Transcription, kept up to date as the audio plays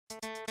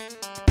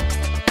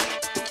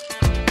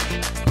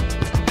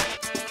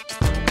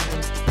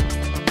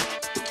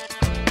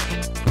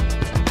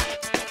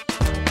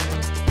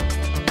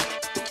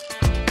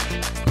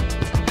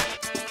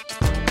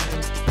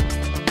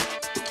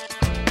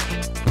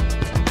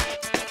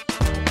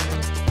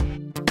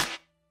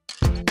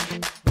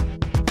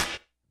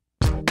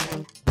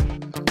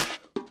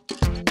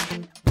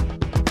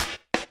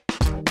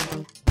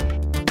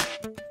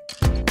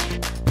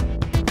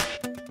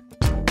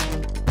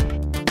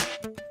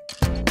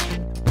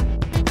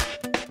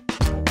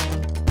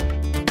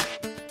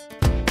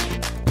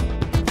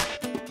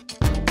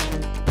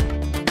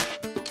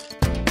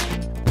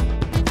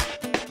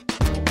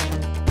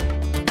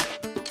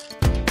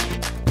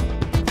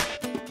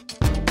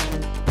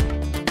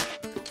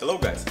Hello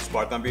guys,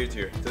 Spartan Beard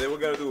here. Today we're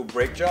gonna do a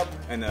brake job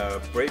and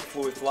a brake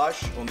fluid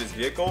flush on this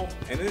vehicle.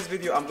 And in this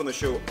video I'm gonna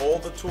show all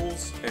the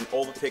tools and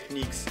all the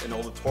techniques and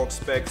all the torque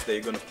specs that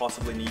you're gonna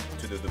possibly need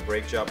to do the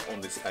brake job on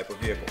this type of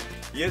vehicle.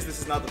 Yes,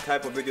 this is not the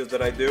type of videos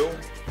that I do.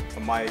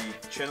 My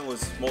channel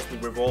is mostly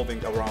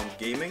revolving around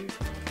gaming,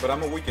 but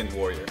I'm a weekend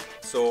warrior.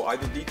 So I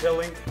do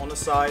detailing on the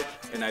side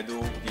and I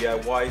do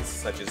DIYs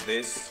such as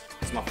this.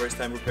 It's my first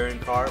time repairing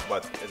car,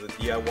 but as a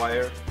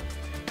DIYer,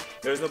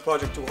 there's no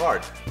project too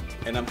hard.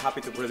 And I'm happy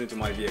to present to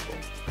my vehicle.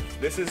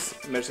 This is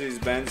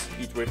Benz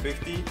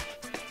E350,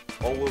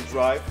 all-wheel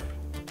drive,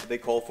 they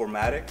call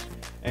 4MATIC,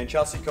 and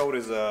chassis code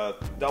is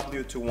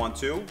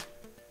W212,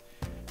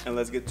 and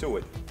let's get to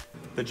it.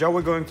 The job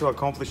we're going to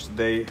accomplish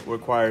today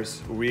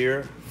requires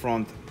rear,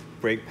 front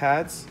brake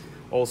pads,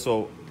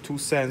 also two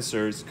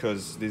sensors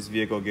because this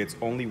vehicle gets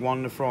only one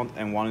in the front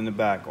and one in the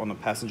back on the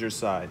passenger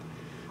side.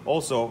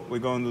 Also, we're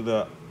going to do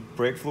the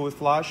brake fluid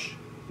flush,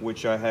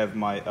 which I have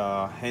my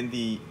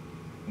handy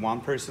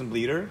one-person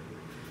bleeder,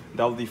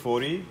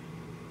 WD-40,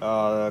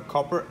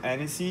 copper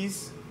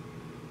anise,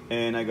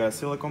 and I got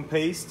silicone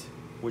paste,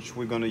 which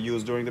we're gonna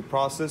use during the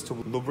process to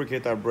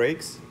lubricate our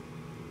brakes.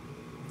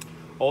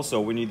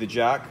 Also, we need the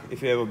jack.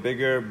 If you have a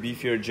bigger,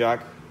 beefier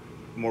jack,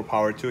 more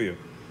power to you.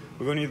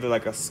 We're gonna need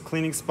like a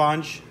cleaning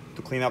sponge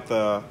to clean up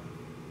the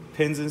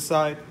pins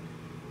inside,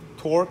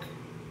 torque,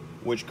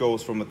 which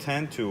goes from a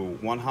 10 to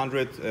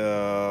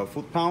 100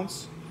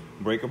 foot-pounds,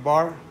 breaker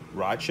bar,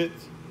 ratchet,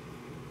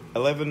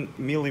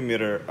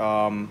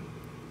 11mm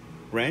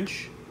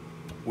wrench,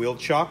 wheel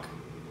chuck,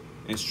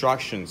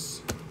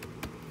 instructions,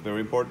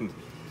 very important.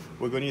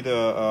 We're going to need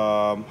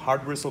a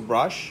hard bristle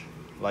brush,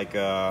 like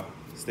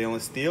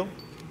stainless steel.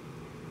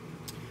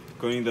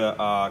 Going to need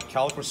a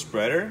caliper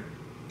spreader,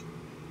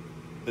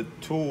 the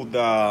tool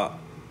that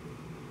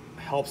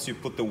helps you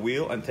put the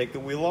wheel and take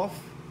the wheel off,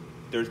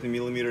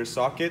 30mm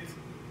socket,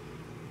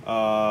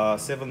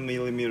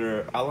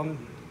 7mm Allen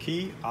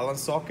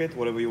socket,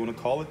 whatever you want to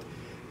call it.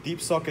 Deep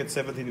socket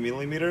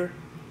 17mm,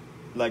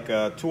 like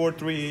a 2 or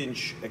 3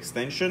 inch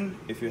extension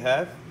if you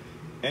have,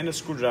 and a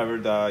screwdriver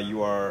that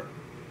you are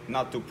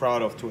not too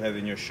proud of to have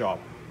in your shop.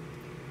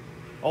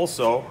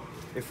 Also,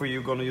 if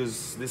you're gonna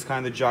use this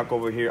kind of jack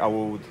over here, I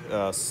would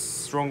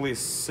strongly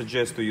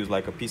suggest to use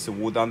like a piece of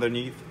wood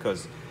underneath,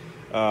 because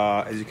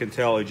as you can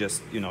tell, it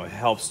just it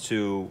helps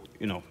to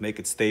make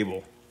it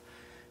stable.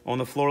 On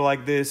the floor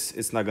like this,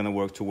 it's not gonna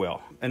work too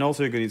well. And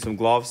also, you're gonna need some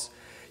gloves.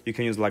 You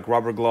can use like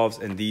rubber gloves,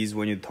 and these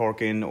when you're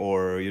torquing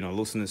or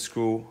loosen the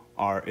screw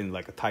are in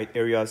like tight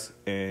areas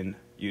and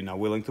you're not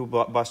willing to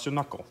bust your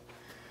knuckle.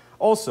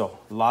 Also,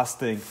 last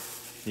thing,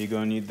 you're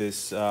gonna need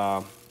this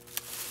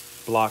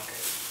black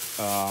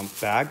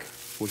bag,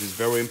 which is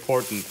very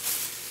important.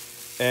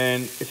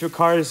 And if your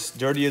car is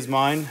dirty as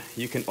mine,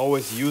 you can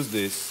always use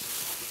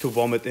this to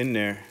vomit in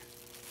there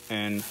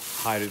and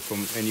hide it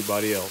from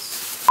anybody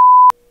else.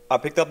 I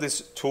picked up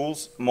these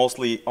tools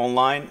mostly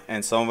online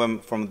and some of them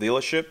from the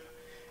dealership.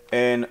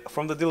 And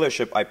from the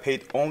dealership, I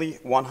paid only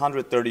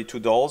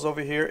 $132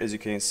 over here, as you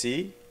can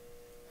see,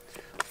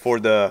 for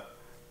the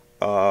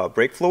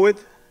brake fluid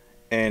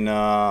and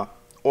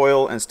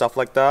oil and stuff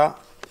like that.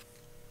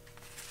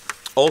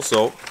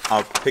 Also,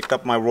 I picked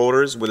up my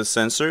rotors with the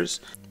sensors.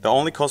 That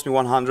only cost me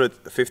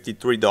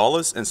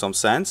 $153 and some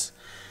cents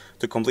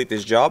to complete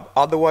this job.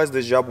 Otherwise,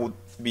 this job would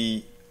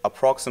be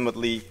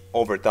approximately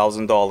over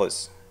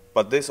 $1,000.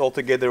 But this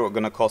altogether is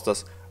gonna cost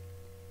us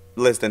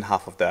less than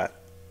half of that.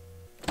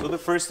 So the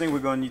first thing we're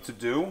going to need to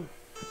do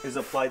is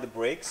apply the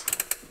brakes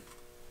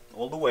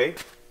all the way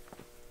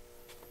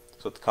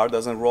so the car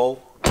doesn't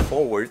roll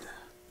forward.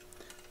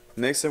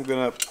 Next, I'm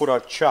going to put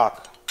our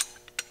chuck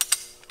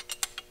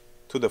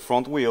to the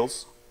front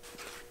wheels.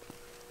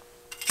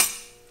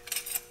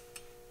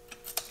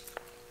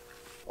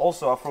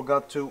 Also, I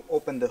forgot to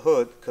open the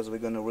hood because we're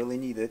going to really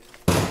need it.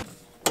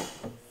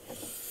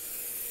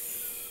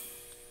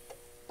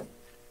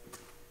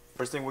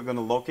 First thing we're going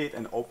to locate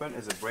and open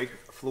is a brake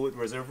fluid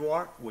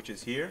reservoir, which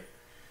is here.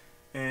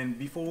 And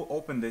before we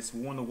open this,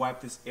 we want to wipe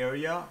this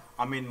area.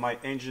 I mean, my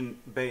engine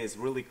bay is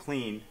really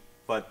clean,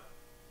 but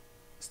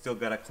still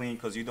gotta clean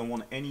because you don't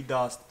want any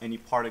dust, any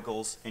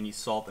particles, any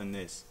salt in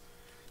this.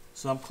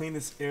 So I'm cleaning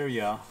this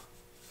area,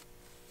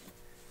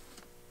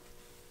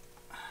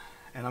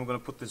 and I'm gonna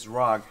put this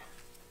rag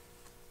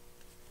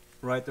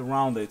right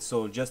around it.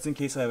 So just in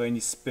case I have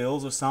any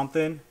spills or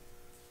something,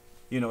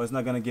 it's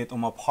not gonna get on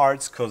my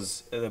parts,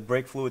 because the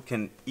brake fluid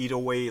can eat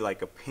away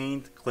like a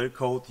paint, clear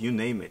coat, you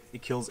name it.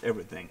 It kills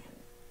everything.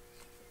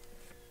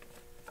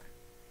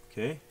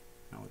 Okay,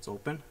 now it's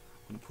open.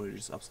 I'm gonna put it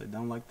just upside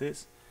down like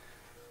this.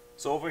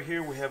 So over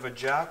here we have a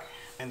jack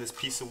and this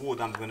piece of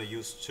wood I'm gonna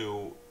use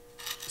to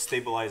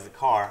stabilize the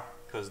car,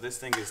 because this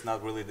thing is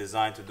not really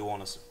designed to do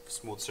on a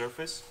smooth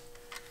surface.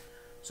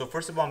 So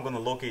first of all, I'm gonna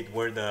locate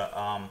where the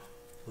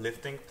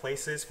lifting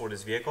place is for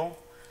this vehicle.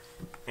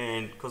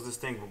 And because this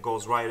thing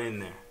goes right in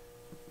there.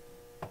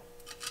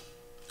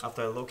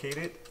 After I locate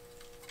it,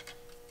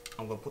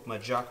 I'm going to put my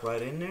jack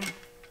right in there.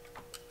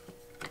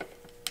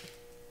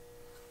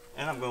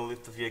 And I'm going to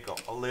lift the vehicle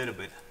a little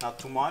bit, not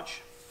too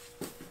much.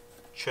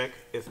 check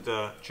if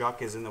the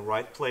jock is in the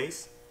right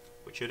place,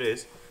 which it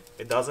is.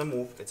 It doesn't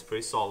move, it's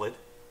pretty solid.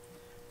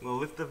 I'm gonna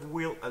lift the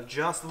wheel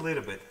just a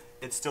little bit.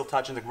 It's still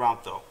touching the ground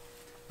though.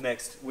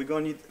 Next, we're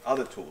gonna need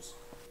other tools.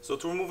 So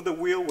to remove the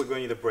wheel, we're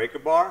gonna need a breaker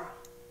bar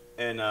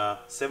and a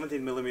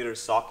 17mm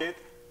socket,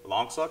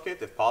 long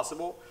socket if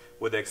possible,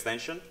 with the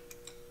extension.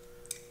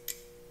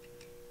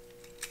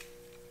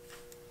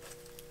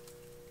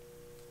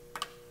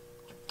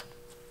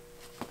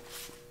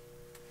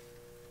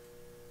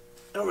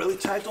 They're really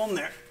tight on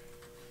there.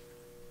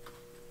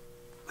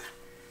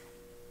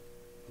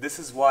 This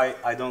is why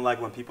I don't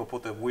like when people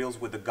put the wheels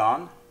with the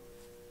gun.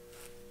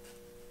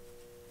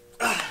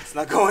 It's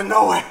not going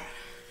nowhere.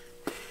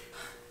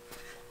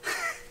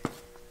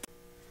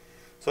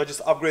 So I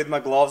just upgraded my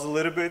gloves a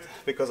little bit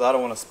because I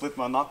don't want to split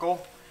my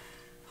knuckle.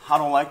 I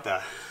don't like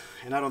that.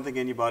 And I don't think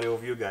anybody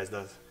of you guys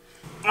does.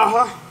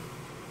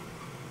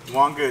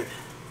 One good.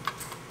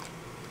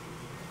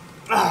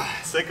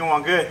 Second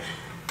one good.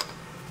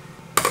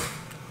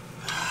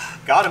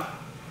 Got him.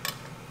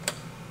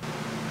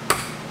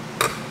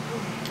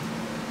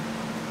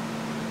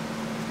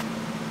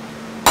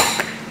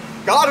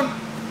 Got him.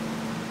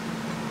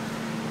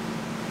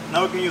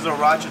 Now we can use a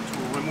ratchet to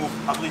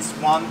remove at least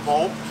one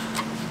bolt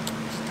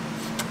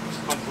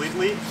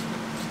completely.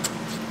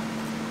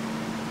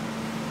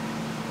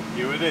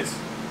 Here it is.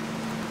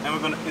 And we're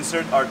going to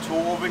insert our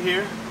tool over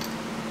here.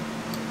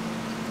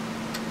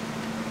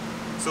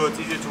 So it's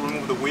easier to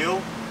remove the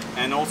wheel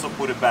and also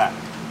put it back.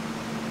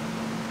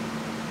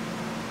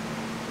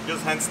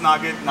 Just hand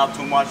snug it, not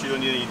too much, you don't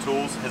need any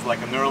tools. It has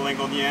like a knurling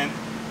on the end,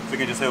 so you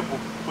can just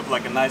put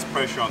like a nice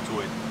pressure onto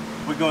it.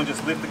 We're going to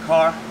just lift the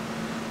car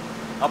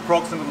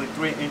approximately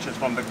 3 inches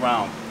from the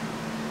ground.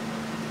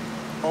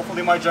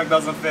 Hopefully my jack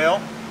doesn't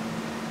fail.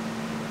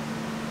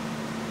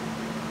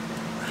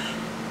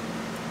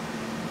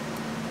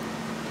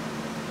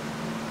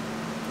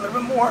 A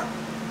little bit more.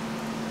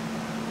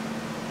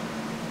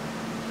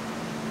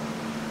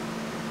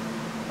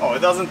 Oh, it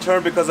doesn't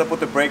turn because I put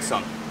the brakes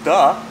on.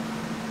 Duh.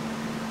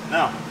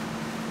 Now,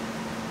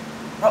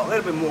 a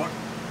little bit more.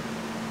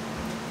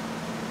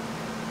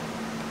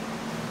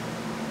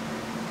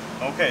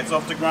 Okay, it's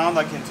off the ground,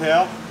 I can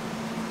tell.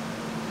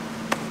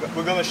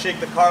 We're gonna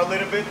shake the car a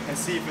little bit and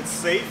see if it's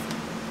safe.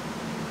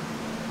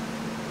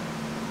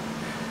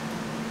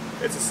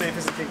 It's as safe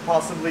as it can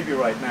possibly be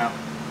right now.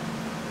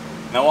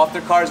 Now after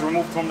the car is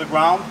removed from the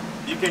ground,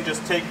 you can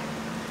just take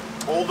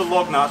all the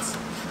lug nuts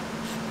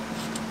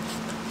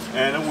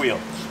and a wheel.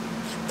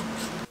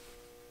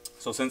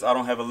 So since I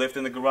don't have a lift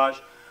in the garage,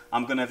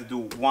 I'm gonna have to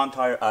do one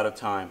tire at a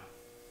time.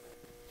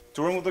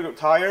 To remove the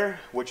tire,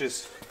 which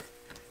is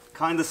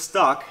kind of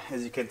stuck,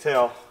 as you can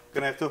tell, I'm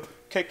gonna have to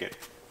kick it.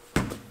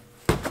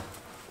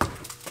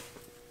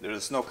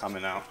 There's snow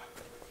coming out.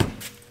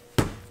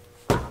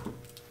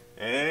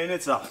 And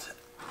it's out.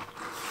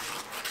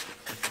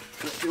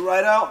 Lift it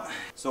right out.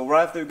 So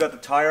right after you got the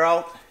tire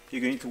out,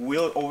 you're going to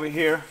wheel it over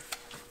here,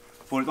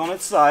 put it on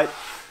its side,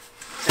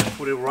 and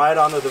put it right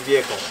under the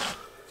vehicle.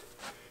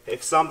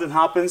 If something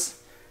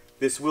happens,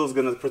 this wheel is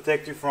going to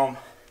protect you from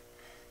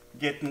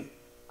getting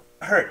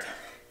hurt.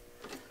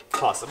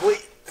 Possibly.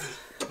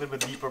 A little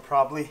bit deeper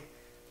probably.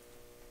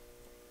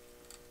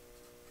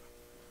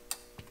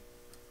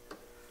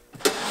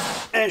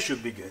 And it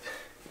should be good.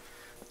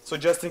 So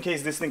just in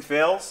case this thing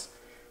fails,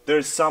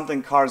 there's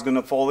something car is going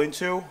to fall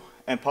into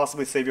and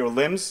possibly save your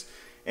limbs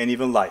and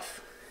even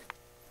life.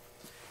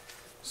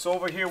 So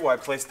over here where I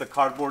placed the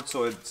cardboard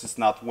so it's just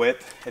not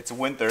wet, it's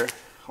winter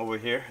over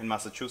here in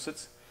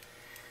Massachusetts.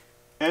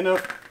 And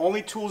the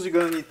only tools you're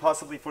going to need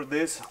possibly for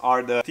this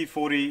are the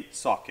T40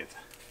 socket.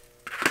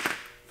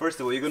 First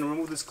of all, you're going to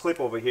remove this clip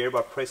over here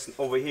by pressing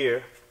over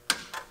here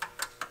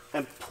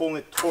and pulling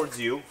it towards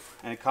you,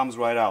 and it comes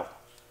right out.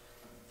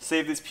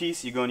 Save this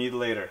piece, you're going to need it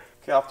later.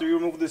 Okay, after you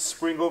remove this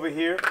spring over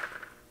here,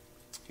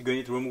 you're going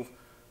to need to remove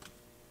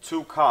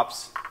 2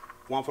 cups,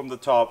 one from the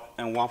top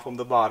and one from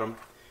the bottom,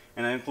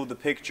 and I include the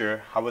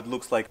picture how it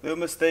looks like. Little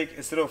mistake,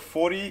 instead of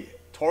 40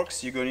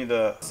 Torx, you're going to need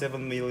a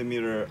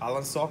 7mm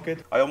Allen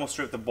socket. I almost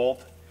stripped the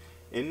bolt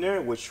in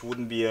there, which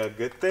wouldn't be a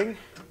good thing.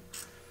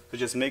 So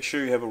just make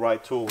sure you have the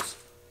right tools.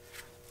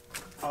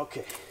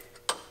 Okay,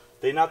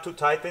 they're not too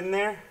tight in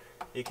there.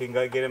 You can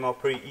get them out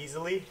pretty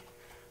easily,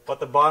 but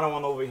the bottom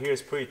one over here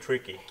is pretty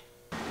tricky.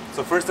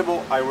 So first of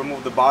all, I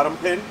removed the bottom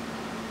pin,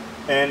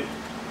 and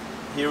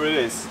here it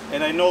is.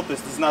 And I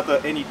noticed it's not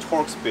any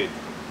Torx bit.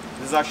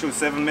 This is actually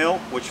 7mm,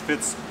 which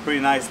fits pretty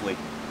nicely.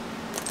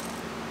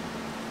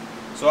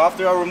 So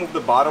after I remove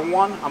the bottom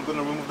one, I'm going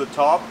to remove the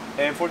top,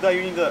 and for that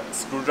you need a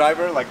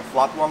screwdriver, like a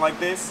flat one like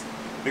this,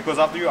 because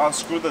after you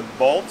unscrew the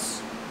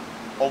bolts,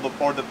 or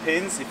the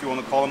pins, if you want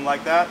to call them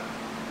like that,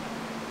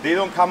 they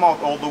don't come out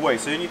all the way.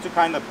 So you need to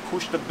kind of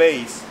push the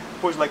base,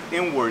 push like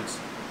inwards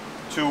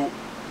to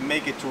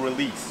make it to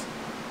release.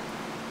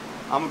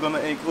 I'm going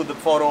to include the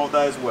photo of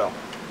that as well.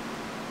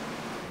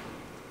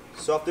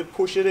 So after you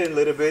push it in a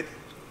little bit,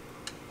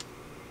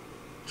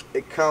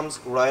 it comes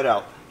right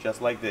out,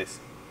 just like this.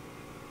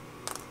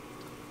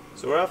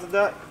 So right after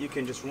that, you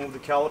can just remove the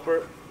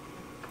caliper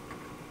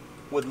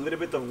with a little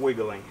bit of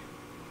wiggling.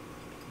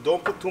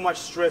 Don't put too much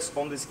stress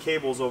on these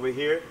cables over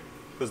here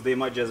because they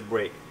might just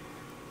break.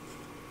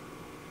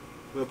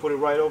 I'm gonna put it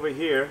right over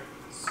here,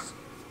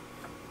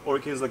 or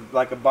you can use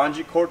like a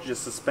bungee cord,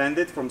 just suspend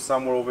it from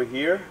somewhere over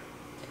here,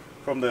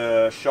 from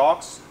the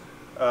shocks,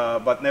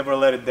 but never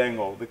let it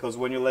dangle, because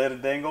when you let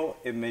it dangle,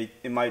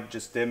 it might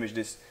just damage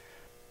this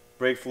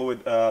brake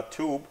fluid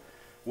tube,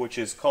 which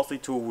is costly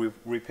to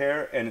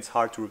repair and it's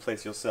hard to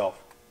replace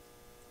yourself.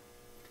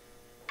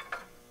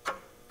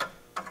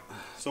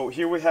 So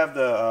here we have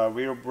the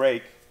rear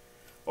brake.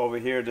 Over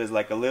here there's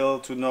like a little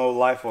to no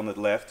life on it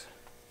left,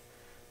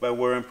 but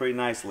wearing pretty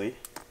nicely.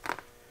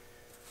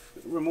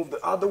 Remove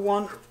the other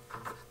one,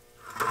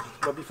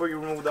 but before you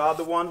remove the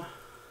other one,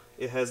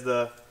 it has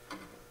the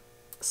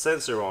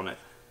sensor on it.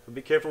 So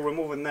be careful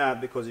removing that,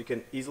 because you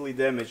can easily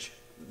damage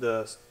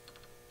the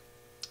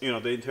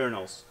the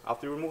internals.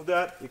 After you remove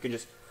that, you can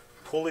just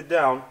pull it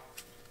down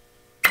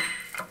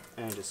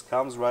and it just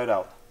comes right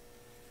out.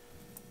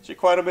 So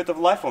quite a bit of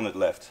life on it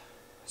left.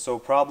 So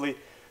probably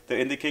the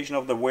indication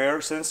of the wear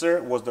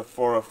sensor was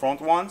for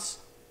front ones,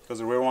 because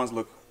the rear ones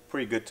look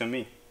pretty good to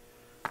me.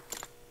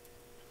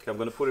 Okay, I'm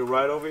gonna put it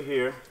right over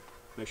here.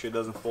 Make sure it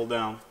doesn't fall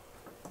down.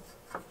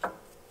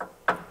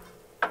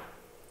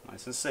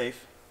 Nice and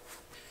safe.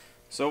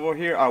 So over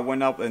here I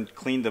went up and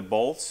cleaned the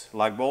bolts,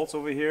 lug bolts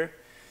over here.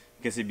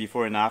 You can see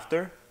before and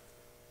after.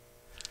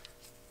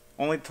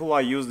 Only tool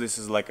I use this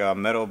is like a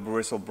metal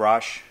bristle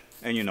brush,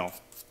 and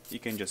you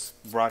can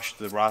just brush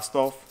the rust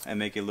off and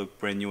make it look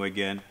brand new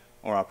again,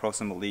 or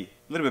approximately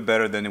a little bit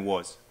better than it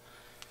was.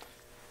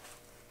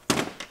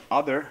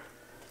 You're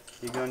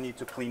gonna need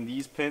to clean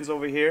these pins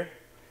over here.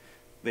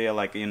 They are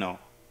like,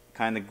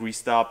 kind of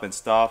greased up and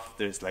stuff.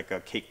 There's like a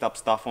caked up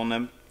stuff on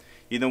them.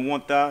 You don't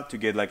want that to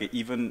get like an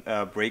even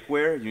brake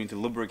wear. You need to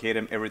lubricate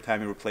them every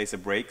time you replace the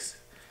brakes,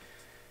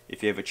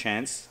 if you have a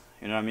chance.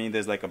 You know what I mean?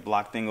 There's like a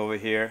black thing over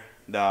here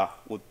that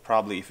would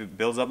probably, if it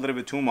builds up a little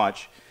bit too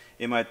much,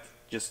 it might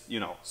just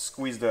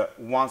squeeze the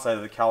one side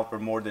of the caliper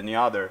more than the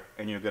other,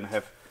 and you're gonna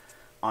have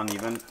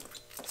uneven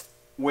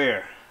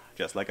wear,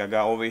 just like I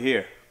got over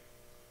here.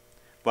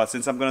 But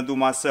since I'm gonna do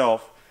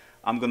myself,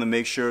 I'm gonna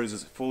make sure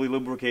it's fully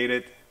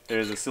lubricated.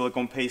 There's a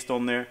silicone paste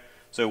on there,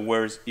 so it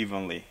wears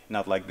evenly,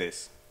 not like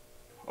this.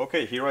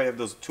 Okay, here I have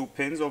those two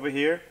pins over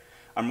here.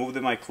 I removed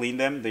them, I cleaned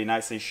them, they're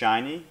nice and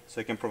shiny,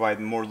 so I can provide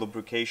more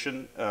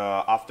lubrication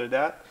after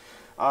that.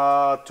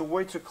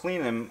 Way to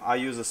clean them, I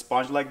use a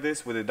sponge like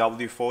this with a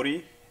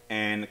W212,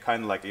 and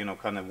kind of like,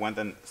 went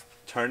and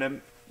turned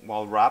them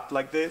while wrapped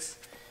like this.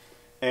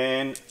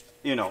 And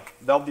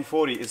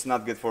W212 is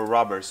not good for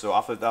rubber, so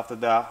after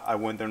that I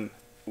went and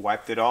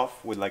wiped it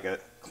off with like a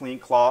clean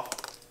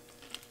cloth,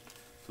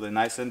 so they're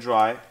nice and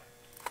dry,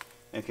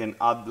 and can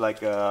add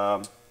like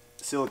a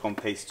silicone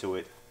paste to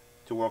it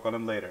to work on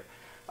them later.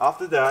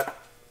 After that,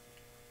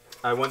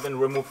 I went and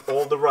removed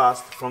all the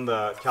rust from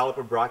the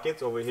caliper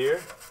brackets over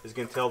here. As you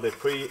can tell, they're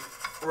pretty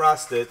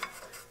rusted.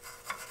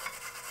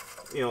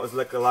 It's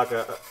like a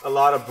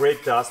lot of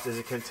brake dust, as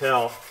you can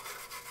tell.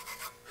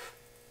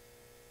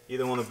 You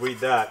don't want to breathe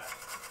that.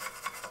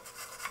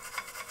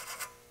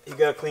 You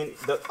gotta clean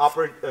the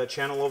upper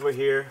channel over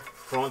here,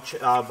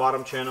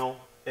 bottom channel,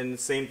 and the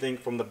same thing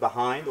from the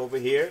behind over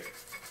here.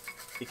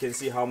 You can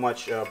see how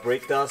much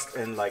brake dust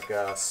and like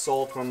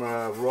salt from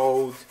a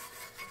road,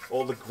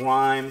 all the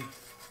grime,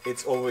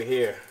 it's over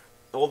here.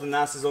 All the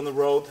nasties on the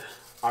road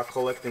are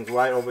collecting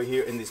right over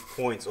here in these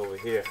points over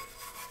here.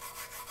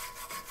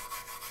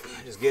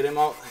 Just get them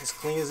out as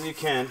clean as you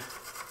can.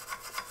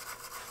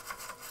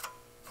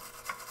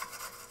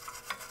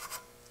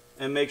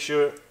 And make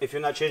sure, if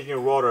you're not changing your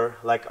rotor,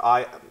 like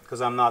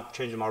because I'm not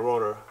changing my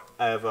rotor,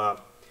 I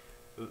have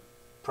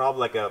probably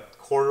like a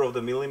 1/4 of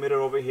the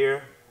millimeter over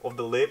here of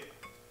the lip.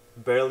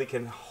 Barely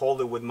can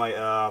hold it with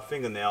my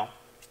fingernail,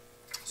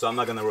 so I'm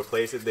not gonna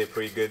replace it. They're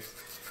pretty good.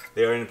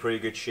 They are in pretty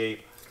good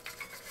shape,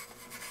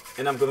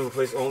 and I'm gonna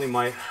replace only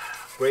my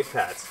brake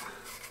pads.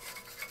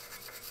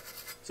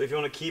 So if you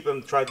want to keep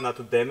them, try not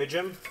to damage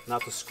them,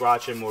 not to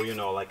scratch them, or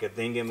like a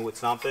ding them with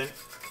something,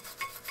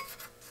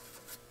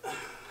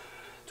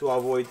 to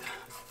avoid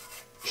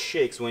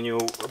shakes when you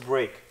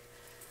brake.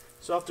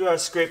 So after I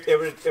scraped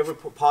every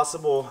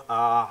possible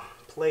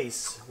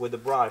place with the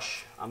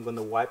brush, I'm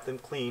gonna wipe them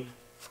clean.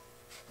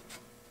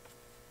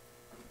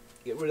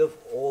 Get rid of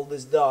all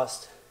this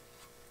dust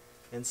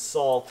and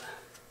salt,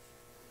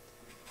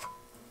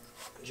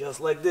 just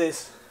like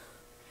this,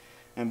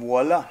 and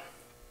voila.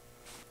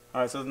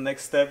 Alright, so the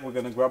next step, we're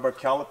gonna grab our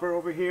caliper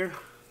over here.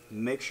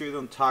 Make sure you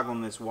don't tug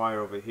on this wire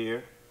over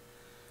here,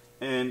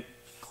 and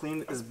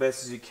clean as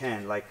best as you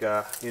can, like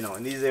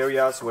in these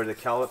areas where the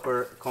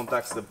caliper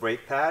contacts the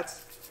brake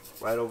pads,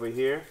 right over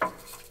here.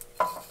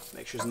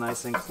 Make sure it's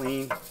nice and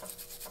clean.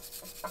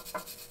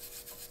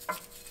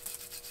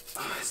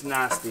 It's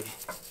nasty.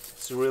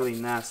 It's really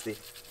nasty.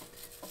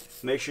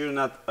 Make sure you're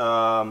not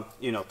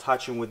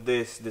touching with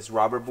this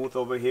rubber boot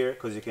over here,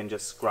 because you can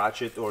just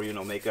scratch it, or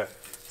make a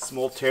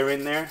small tear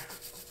in there.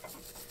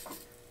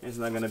 It's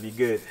not gonna be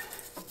good.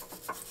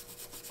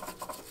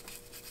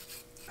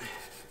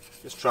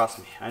 Just trust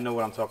me, I know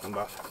what I'm talking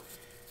about.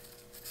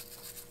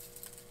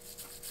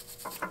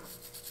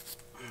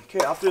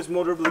 Okay, after it's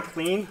moderately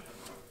clean,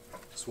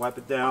 just wipe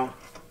it down.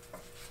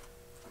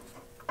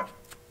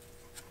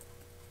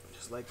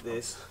 Just like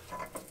this.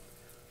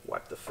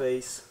 Wipe the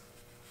face.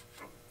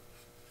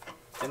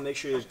 And make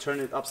sure you turn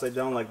it upside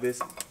down like this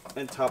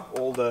and tap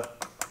all the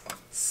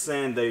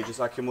sand that you just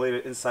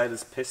accumulated inside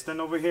this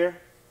piston over here.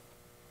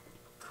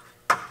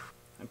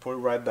 And put it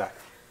right back.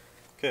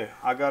 Okay,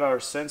 I got our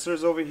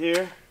sensors over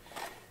here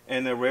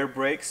and the rear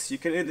brakes. You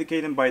can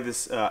indicate them by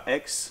this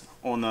X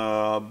on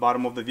the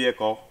bottom of the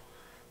vehicle.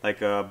 Like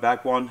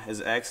back one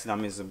is X, that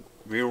means the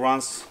rear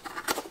ones.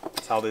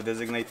 That's how they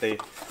designate the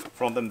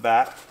front and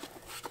back.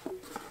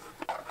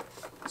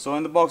 So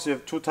in the box you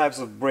have two types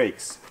of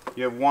brakes.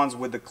 You have ones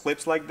with the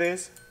clips like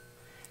this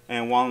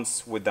and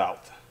ones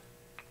without.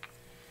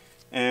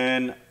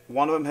 And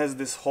one of them has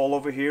this hole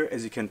over here,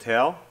 as you can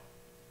tell,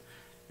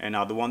 and the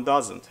other one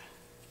doesn't.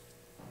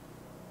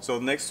 So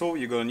the next tool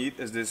you're going to need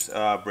is this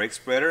brake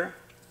spreader.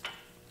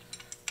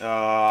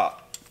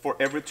 For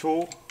every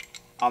tool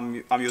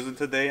I'm using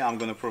today, I'm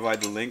going to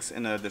provide the links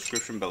in the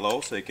description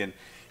below so you can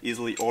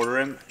easily order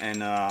them and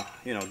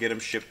you know, get them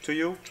shipped to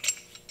you.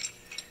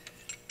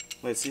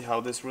 Let's see how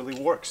this really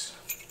works.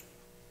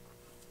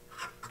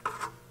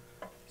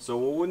 So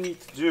what we need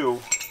to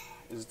do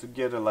is to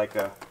get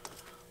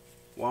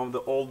one of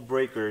the old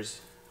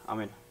breakers,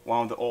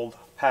 one of the old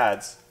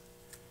pads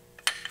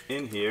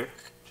in here,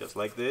 just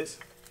like this.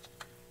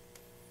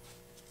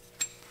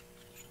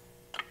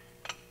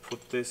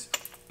 Put this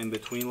in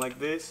between like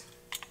this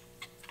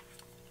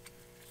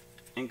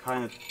and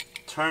kind of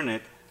turn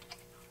it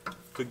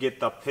to get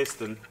the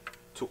piston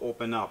to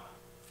open up.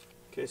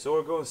 Okay, so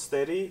we're going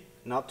steady,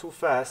 not too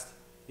fast.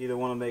 You don't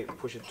want to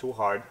push it too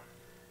hard.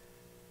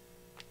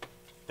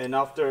 And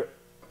after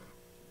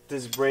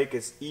this brake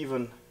is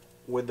even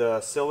with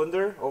the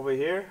cylinder over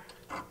here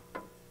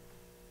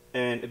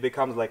and it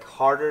becomes like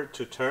harder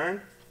to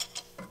turn,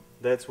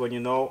 that's when you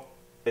know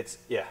it's,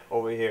 yeah,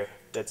 over here.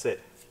 That's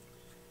it.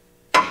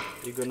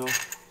 You're gonna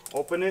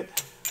open it,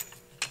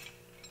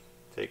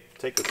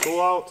 take the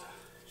tool out,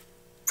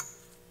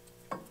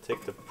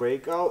 take the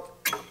brake out,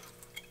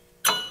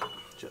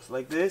 just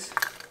like this.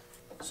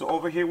 So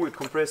over here we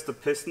compress the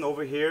piston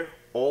over here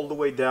all the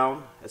way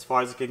down as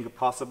far as it can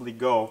possibly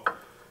go,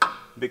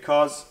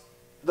 because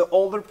the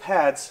older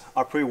pads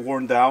are pretty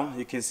worn down.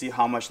 You can see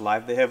how much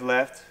life they have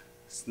left.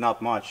 It's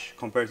not much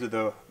compared to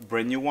the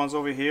brand new ones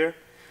over here,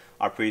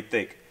 are pretty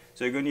thick.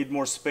 So you're gonna need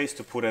more space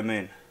to put them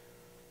in.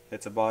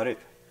 That's about it.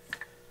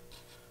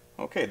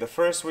 Okay, the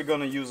first we're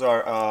gonna use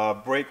our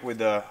brake with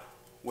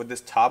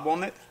this tab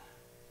on it.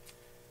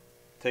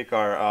 Take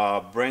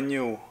our brand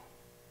new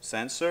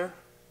sensor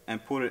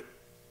and put it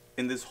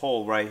in this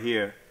hole right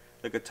here,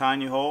 like a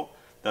tiny hole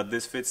that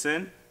this fits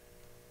in.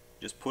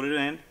 Just put it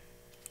in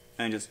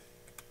and just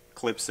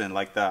clips in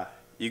like that.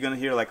 You're gonna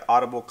hear like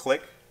audible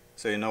click,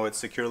 so you know it's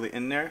securely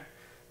in there.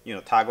 You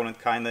know, tug on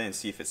it kinda and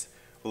see if it's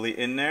really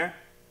in there,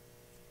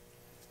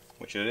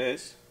 which it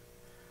is.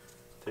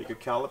 Take your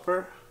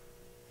caliper,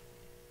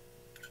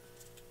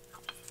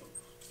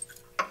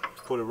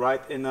 put it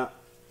right in a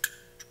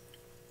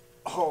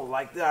hole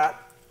like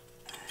that.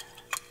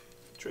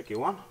 Tricky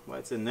one, but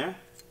it's in there.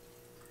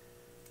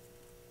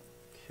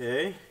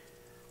 Okay,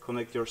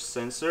 connect your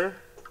sensor.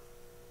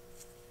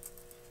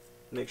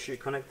 Make sure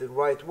you connect it the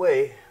right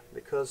way,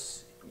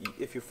 because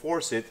if you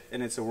force it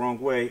and it's the wrong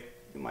way,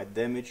 you might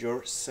damage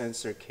your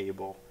sensor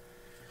cable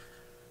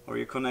or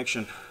your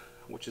connection,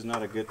 which is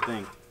not a good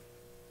thing.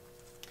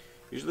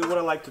 Usually what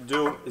I like to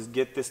do is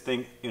get this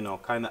thing, you know,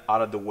 kind of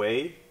out of the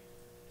way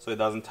so it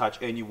doesn't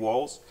touch any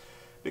walls,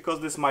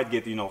 because this might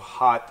get, you know,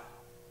 hot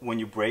when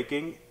you're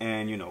braking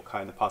and, you know,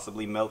 kind of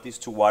possibly melt these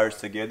two wires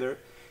together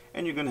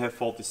and you're gonna have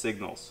faulty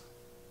signals.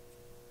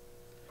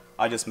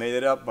 I just made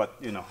it up, but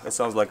you know, it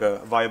sounds like a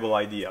viable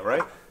idea,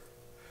 right?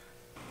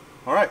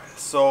 Alright,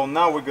 so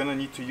now we're gonna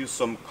need to use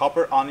some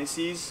copper anise.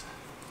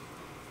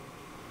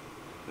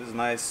 This is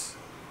nice,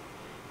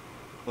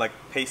 like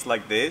paste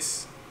like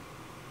this.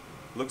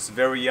 Looks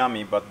very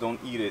yummy, but don't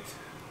eat it.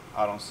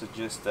 I don't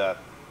suggest that.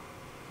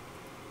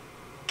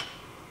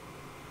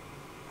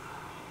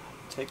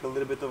 Take a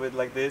little bit of it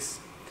like this,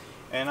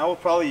 and I will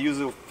probably use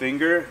a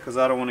finger because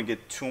I don't want to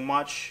get too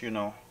much, you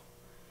know,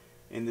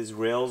 in these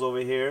rails over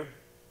here.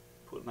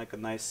 Put like a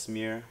nice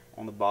smear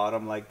on the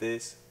bottom like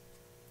this,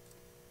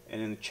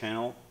 and in the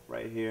channel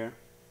right here,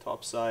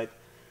 top side.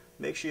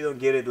 Make sure you don't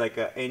get it like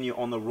any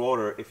on the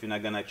rotor if you're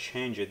not gonna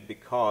change it,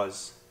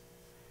 because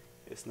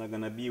it's not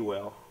gonna be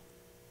well.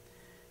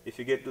 If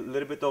you get a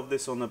little bit of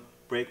this on the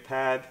brake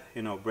pad,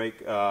 you know,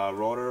 brake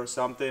rotor or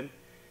something,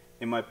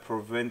 it might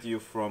prevent you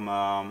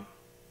from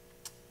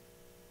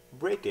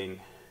braking,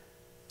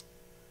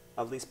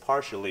 at least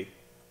partially.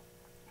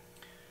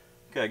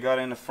 Okay, I got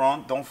it in the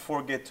front. Don't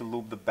forget to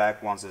lube the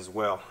back ones as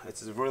well.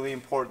 It's really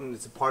important.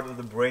 It's a part of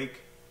the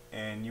brake,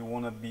 and you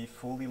want to be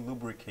fully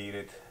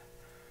lubricated.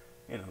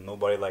 You know,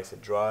 nobody likes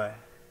it dry.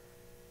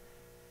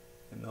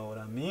 You know what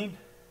I mean?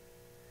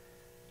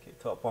 Okay,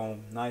 top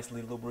on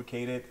nicely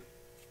lubricated.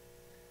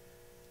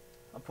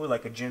 I'll put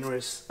like a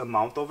generous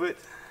amount of it,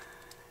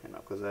 you know,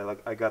 because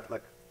I got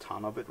like a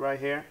ton of it right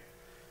here.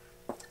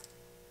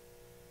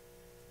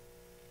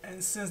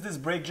 And since this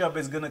brake job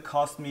is gonna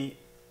cost me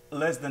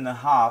less than a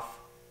half,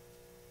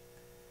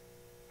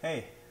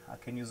 hey, I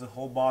can use a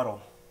whole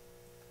bottle.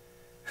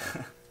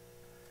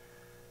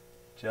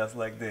 Just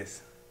like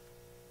this.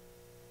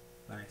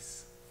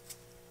 Nice.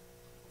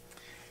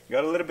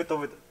 Got a little bit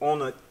of it on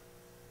the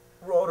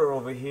rotor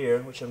over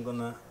here, which I'm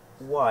gonna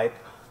wipe.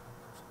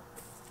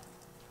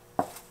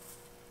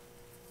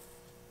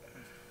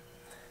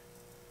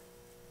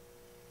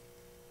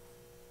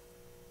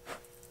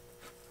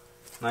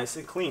 Nice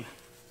and clean.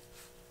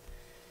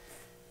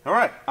 All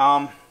right,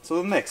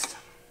 so the next,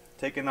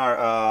 taking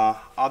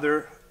our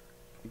other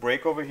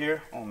brake over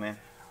here. Oh man,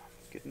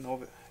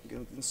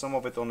 getting some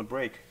of it on the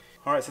brake.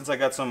 All right, since I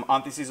got some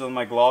anti-seize on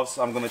my gloves,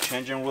 I'm gonna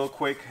change them real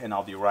quick and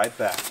I'll be right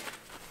back.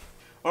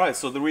 All right,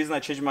 so the reason I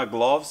changed my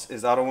gloves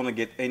is I don't want to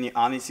get any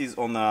anti-seize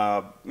on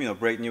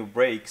brand new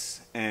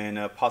brakes and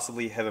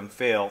possibly have them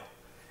fail.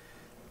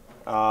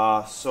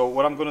 So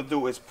what I'm gonna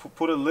do is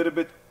put a little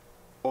bit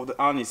of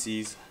the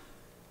anti-seize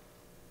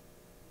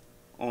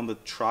on the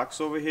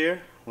tracks over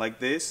here, like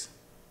this,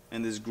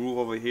 and this groove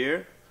over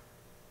here,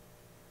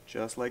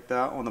 just like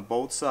that on the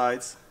both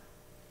sides.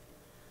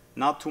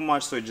 Not too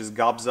much so it just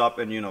gobs up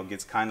and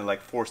gets kind of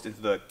like forced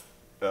into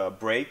the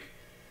brake,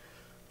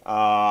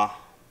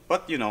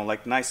 but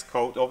like nice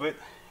coat of it,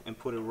 and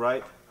put it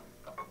right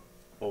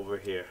over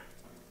here.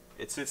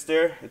 It sits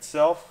there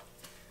itself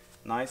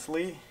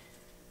nicely.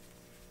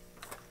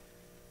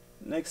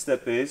 Next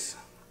step is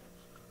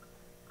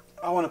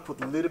I want to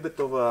put a little bit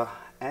of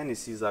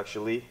anti-seize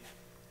actually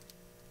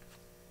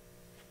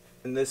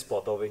in this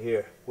spot over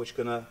here, which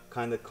gonna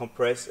kind of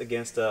compress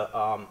against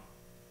the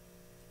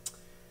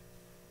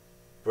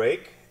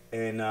brake,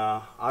 and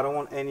I don't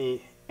want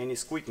any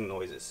squeaking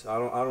noises. I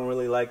don't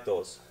really like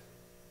those.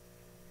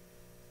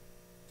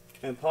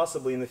 And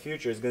possibly in the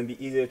future it's gonna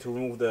be easier to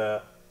remove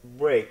the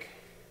brake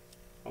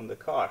from the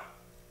car.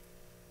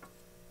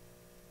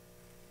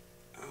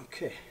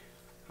 Okay,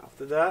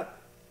 after that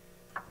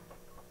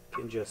you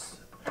can just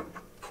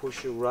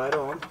push it right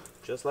on,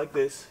 just like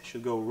this. It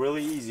should go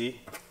really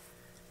easy.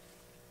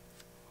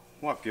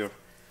 Wipe your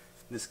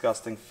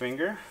disgusting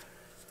finger.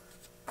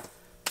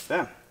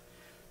 Then,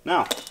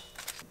 now,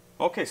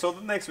 okay, so the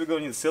next we're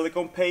going to need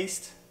silicone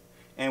paste,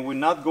 and we're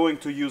not going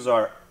to use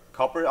our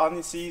copper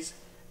anti-seize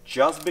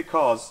just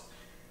because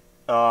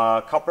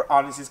copper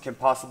anti-seize can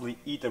possibly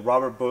eat the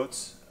rubber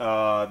boots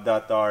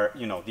that are,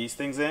 these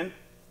things in.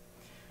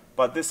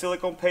 But this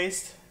silicone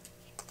paste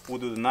will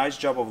do a nice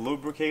job of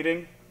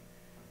lubricating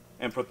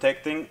and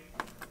protecting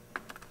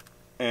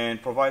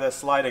and provide a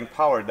sliding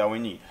power that we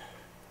need.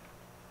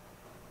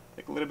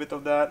 Take a little bit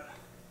of that.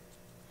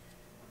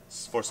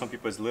 For some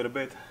people it's a little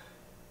bit.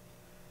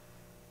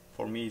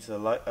 For me it's a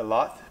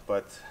lot,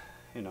 but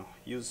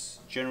use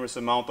generous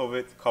amount of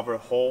it. Cover a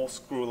whole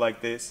screw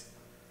like this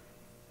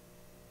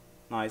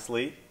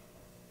nicely.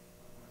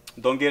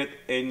 Don't get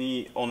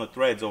any on the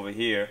threads over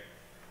here.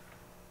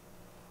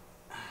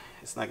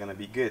 It's not gonna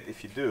be good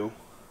if you do.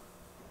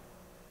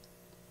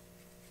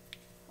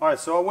 Alright,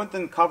 so I went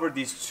and covered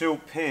these two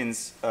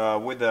pins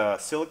with the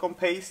silicone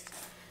paste,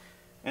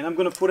 and I'm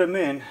gonna put them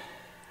in.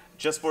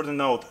 Just for the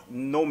note,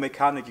 no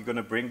mechanic you're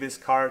gonna bring this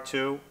car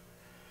to,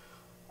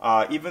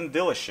 even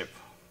dealership,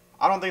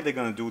 I don't think they're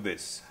gonna do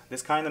this.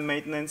 This kind of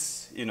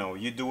maintenance,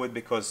 you do it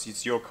because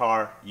it's your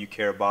car, you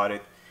care about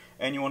it,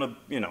 and you wanna,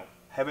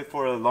 have it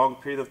for a long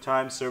period of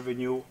time serving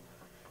you.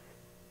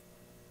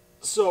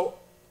 So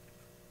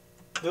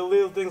the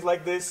little things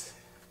like this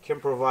can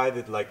provide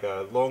it like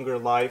a longer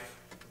life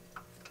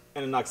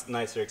and a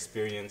nicer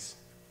experience.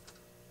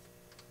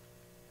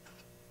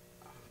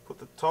 Put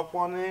the top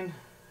one in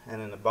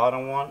and then the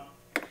bottom one.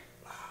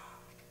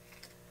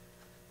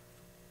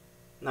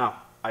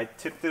 Now I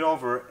tipped it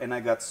over and I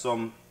got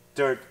some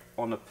dirt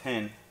on the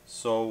pin,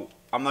 so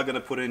I'm not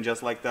gonna put it in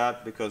just like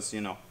that because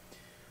that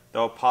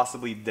will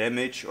possibly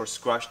damage or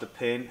scratch the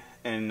pin,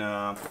 and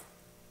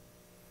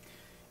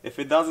if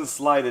it doesn't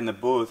slide in the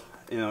booth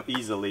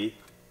easily,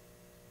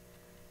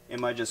 it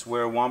might just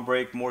wear one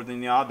brake more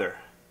than the other.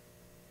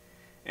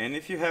 And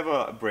if you have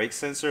a brake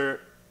sensor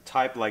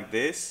type like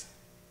this,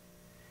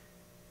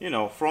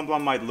 front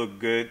one might look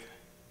good,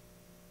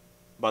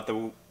 but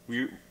the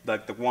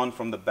one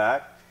from the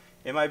back,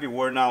 it might be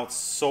worn out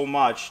so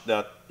much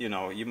that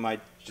you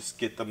might just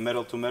get the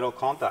metal to metal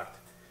contact,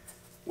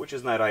 which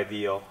is not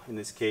ideal in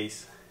this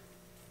case.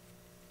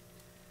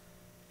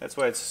 That's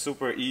why it's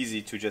super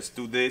easy to just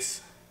do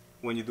this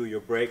when you do your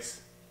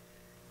brakes.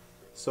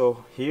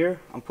 So here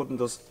I'm putting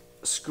those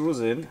screws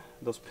in,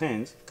 those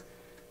pins,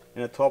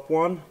 and the top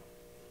one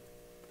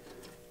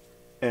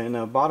and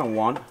the bottom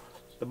one.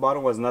 The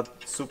bottom was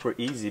not super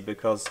easy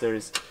because there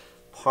is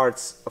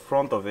parts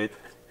front of it.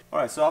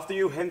 Alright, so after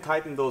you hand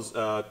tighten those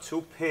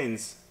two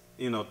pins,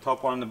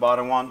 top one and the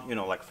bottom one,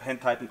 like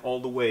hand tighten all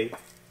the way,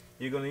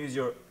 you're going to use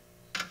your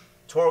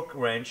torque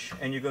wrench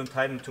and you're going to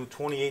tighten to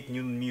 28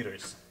 Newton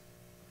meters.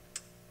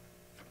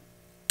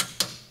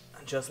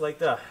 And just like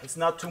that. It's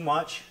not too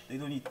much. They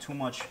don't need too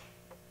much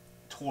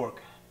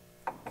torque.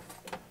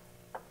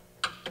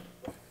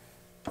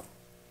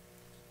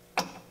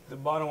 The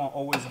bottom one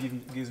always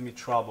gives me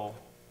trouble.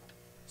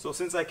 So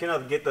since I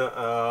cannot get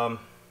the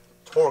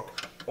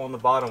torque on the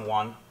bottom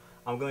one,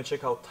 I'm gonna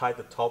check how tight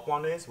the top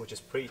one is, which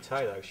is pretty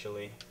tight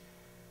actually.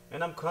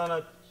 And I'm kind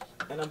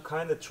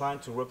of trying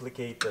to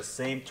replicate the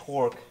same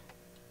torque,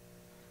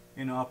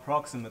 you know,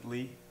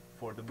 approximately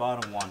for the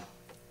bottom one.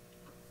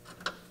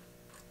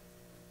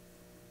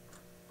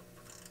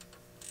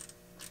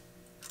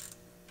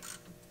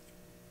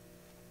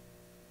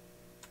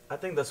 I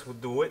think this would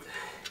do it.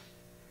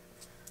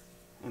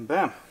 And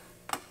bam!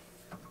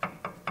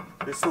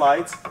 This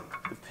slides.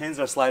 The pins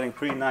are sliding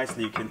pretty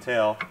nicely, you can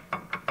tell.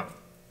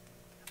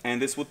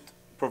 And this would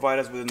provide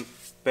us with the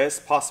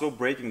best possible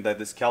braking that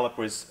this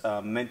caliper is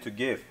meant to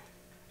give.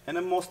 And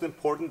then most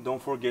important,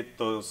 don't forget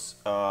those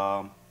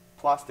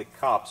plastic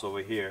cups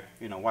over here.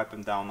 You know, wipe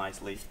them down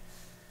nicely,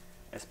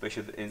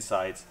 especially the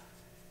insides,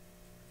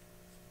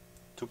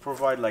 to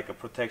provide like a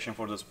protection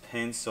for those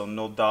pins so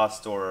no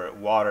dust or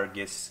water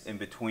gets in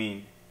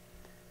between.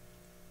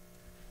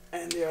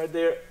 And they are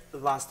there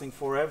lasting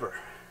forever.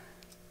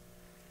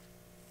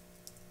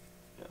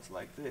 Just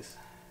like this.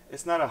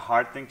 It's not a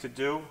hard thing to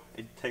do.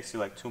 It takes you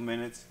like 2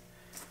 minutes,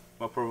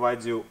 but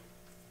provides you,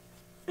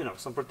 you know,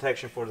 some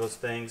protection for those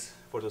things,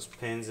 for those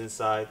pins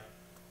inside.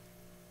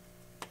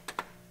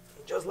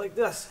 Just like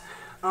this.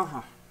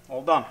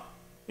 All done.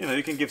 You know,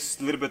 you can give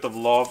a little bit of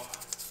love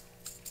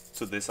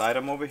to this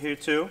item over here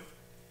too.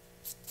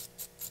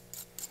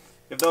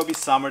 If that would be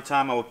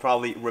summertime, I would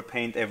probably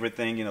repaint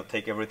everything, you know,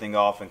 take everything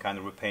off and kind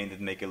of repaint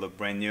it, make it look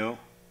brand new.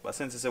 But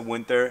since it's a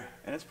winter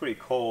and it's pretty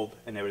cold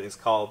and everything's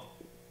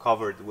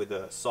covered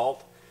with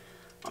salt,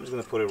 I'm just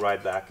gonna put it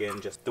right back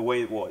in just the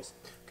way it was.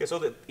 Okay, so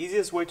the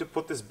easiest way to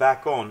put this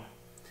back on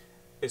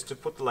is to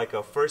put like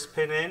a first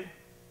pin in,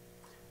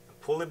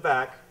 pull it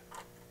back,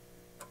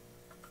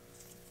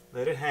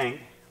 let it hang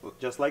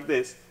just like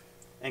this,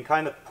 and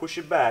kind of push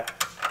it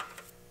back,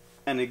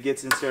 and it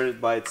gets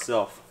inserted by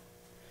itself.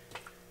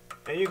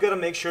 And you gotta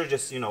make sure,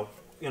 just you know,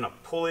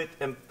 pull it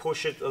and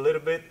push it a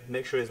little bit.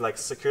 Make sure it's like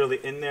securely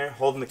in there,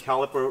 holding the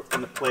caliper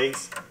in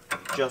place,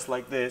 just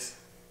like this.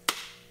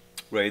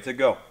 Ready to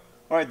go.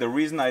 All right. The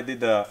reason I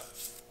did the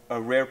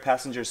rear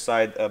passenger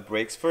side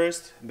brakes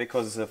first,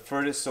 because it's the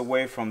furthest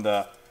away from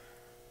the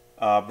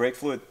brake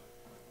fluid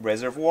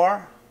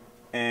reservoir,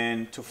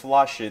 and to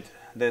flush it,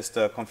 that's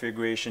the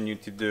configuration you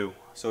need to do.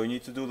 So you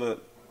need to do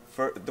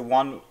the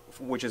one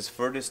which is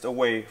furthest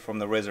away from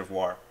the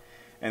reservoir,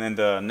 and then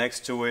the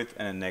next to it,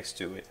 and then next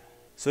to it.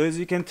 So as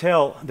you can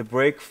tell, the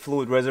brake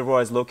fluid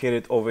reservoir is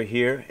located over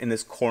here in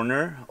this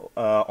corner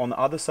on the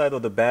other side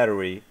of the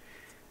battery,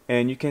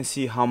 and you can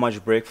see how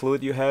much brake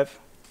fluid you have.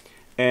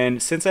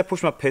 And since I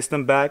pushed my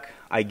piston back,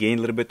 I gained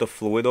a little bit of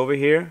fluid over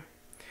here.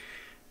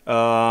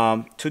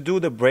 To do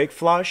the brake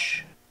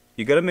flush,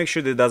 you gotta make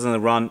sure that it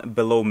doesn't run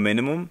below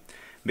minimum,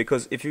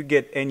 because if you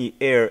get any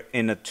air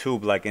in a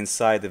tube like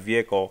inside the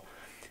vehicle,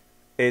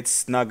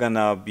 it's not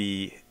gonna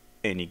be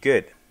any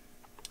good.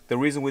 The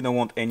reason we don't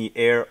want any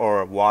air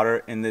or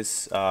water in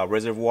this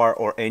reservoir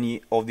or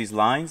any of these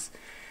lines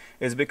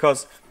is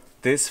because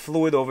this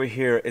fluid over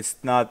here is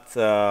not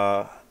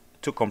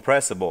too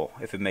compressible,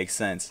 if it makes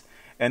sense.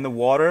 And the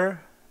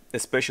water,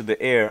 especially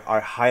the air, are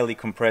highly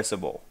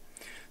compressible.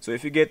 So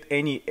if you get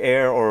any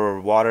air or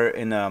water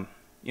in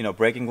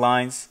braking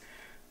lines,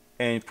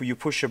 and you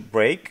push a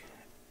brake,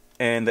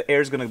 and the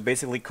air is going to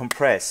basically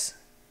compress,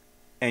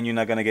 and you're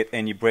not going to get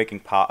any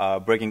braking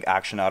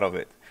action out of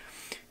it.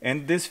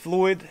 And this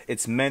fluid,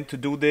 it's meant to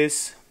do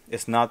this.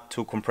 It's not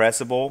too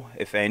compressible,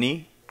 if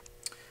any.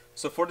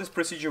 So for this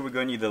procedure, we're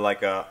going to need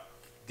like a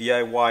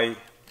DIY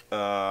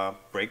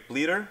brake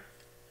bleeder.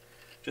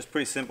 Just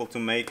pretty simple to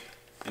make.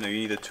 You know, you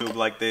need a tube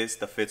like this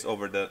that fits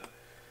over the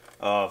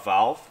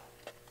valve.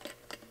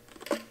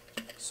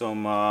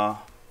 Some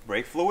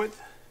brake fluid.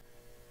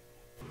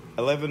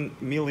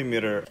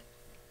 11mm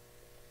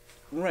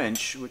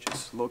wrench, which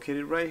is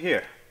located right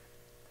here.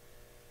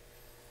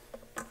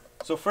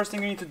 So first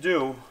thing you need to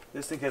do,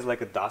 this thing has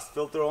like a dust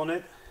filter on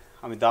it,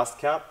 dust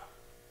cap,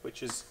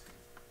 which is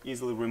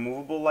easily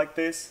removable like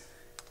this.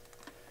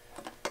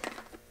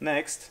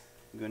 Next,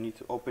 you're gonna need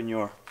to open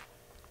your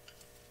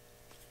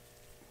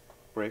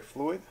brake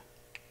fluid.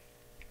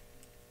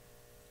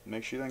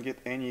 Make sure you don't get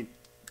any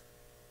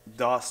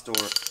dust or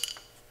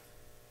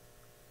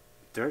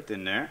dirt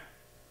in there,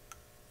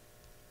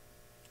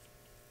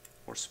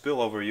 or spill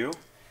over you,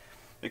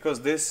 because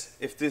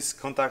if this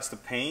contacts the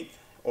paint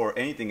or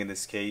anything in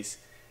this case,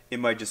 it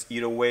might just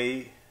eat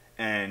away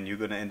and you're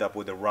gonna end up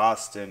with a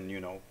rust and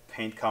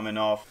paint coming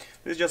off.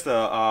 This is just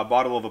a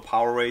bottle of a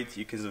Powerade.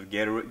 You can use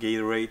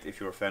Gatorade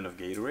if you're a fan of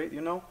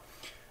Gatorade,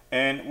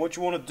 And what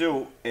you want to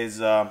do is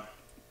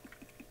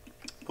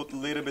put a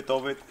little bit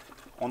of it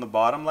on the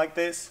bottom like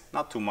this,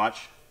 not too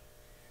much.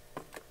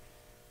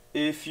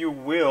 If you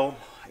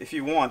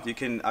want, you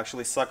can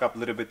actually suck up a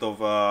little bit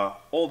of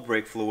old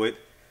brake fluid,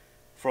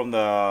 from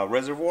the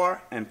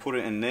reservoir and put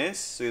it in this,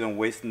 so you don't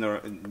waste the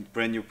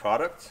brand new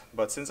product.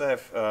 But since I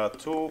have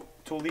 2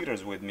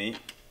 liters with me,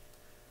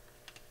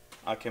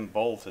 I can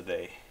bowl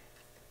today.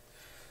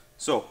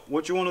 So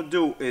what you want to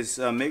do is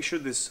make sure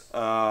this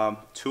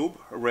tube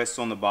rests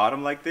on the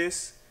bottom like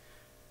this.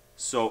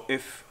 So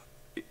if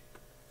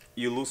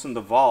you loosen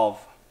the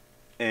valve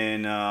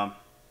and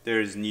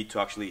there's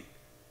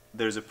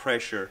a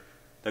pressure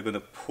that's going to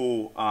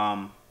pull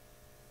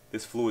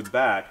this fluid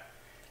back,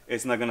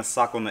 it's not going to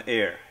suck on the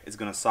air, it's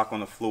going to suck on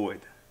the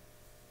fluid.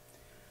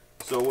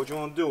 So what you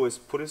want to do is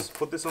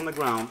put this on the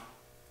ground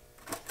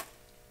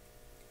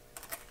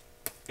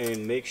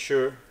and make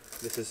sure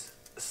this is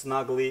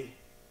snugly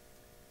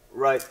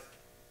right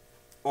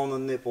on the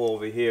nipple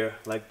over here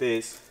like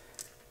this.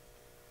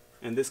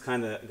 And this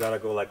kind of gotta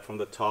go like from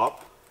the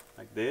top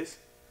like this.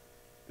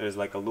 There's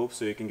like a loop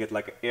so you can get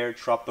like air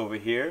trapped over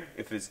here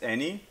if there's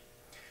any.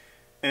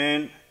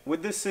 And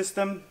with this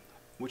system,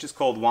 which is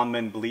called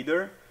one-man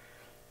bleeder,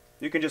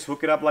 you can just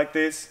hook it up like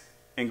this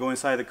and go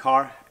inside the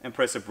car and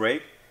press a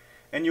brake,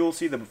 and you will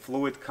see the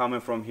fluid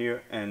coming from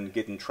here and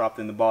getting trapped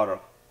in the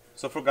bottle.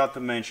 So I forgot to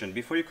mention,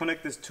 before you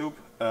connect this tube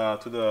to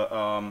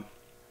the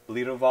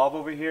bleeder valve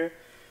over here,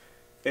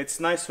 it's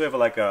nice to have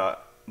like a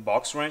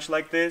box wrench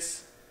like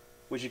this,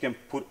 which you can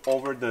put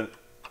over the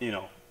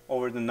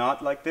over the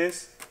nut like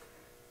this,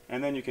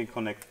 and then you can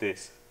connect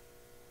this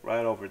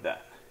right over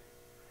that.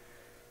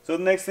 So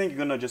the next thing, you're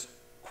gonna just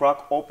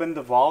crack open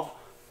the valve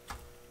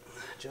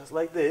just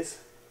like this,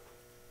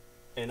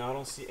 and I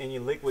don't see any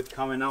liquid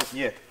coming out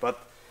yet, but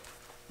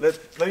let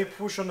me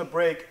push on the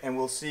brake and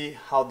we'll see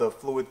how the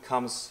fluid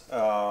comes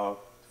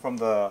from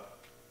the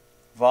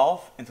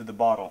valve into the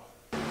bottle.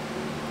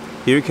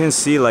 Here you can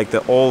see like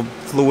the old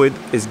fluid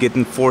is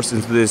getting forced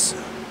into this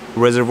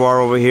reservoir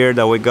over here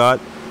that we got,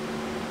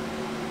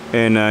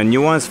 and a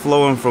new one's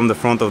flowing from the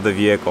front of the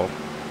vehicle.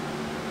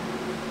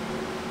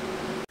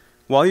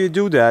 While you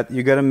do that,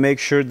 you gotta make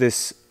sure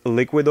this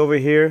liquid over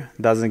here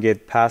doesn't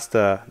get past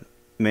the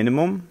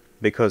minimum,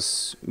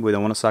 because we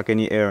don't want to suck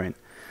any air in.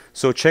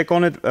 So check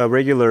on it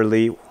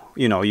regularly.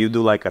 You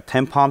do like a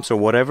 10 pumps or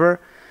whatever.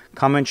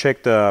 Come and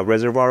check the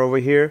reservoir over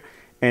here,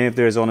 and if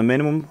there's on a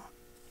minimum,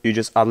 you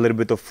just add a little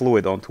bit of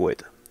fluid onto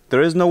it.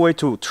 There is no way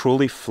to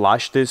truly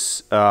flush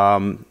this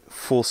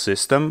full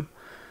system.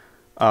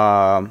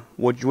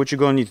 What you're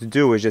gonna need to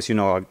do is just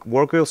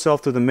work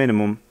yourself to the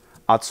minimum,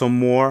 add some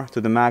more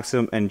to the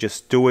maximum, and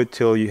just do it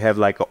till you have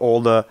like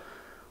all the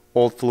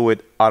old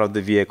fluid out of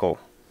the vehicle.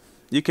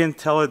 You can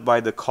tell it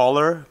by the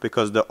color,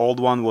 because the old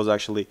one was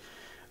actually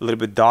a little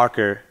bit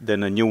darker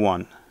than the new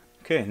one.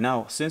 Okay,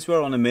 now since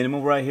we're on the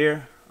minimum right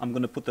here, I'm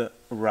gonna put the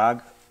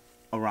rag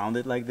around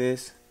it like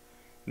this,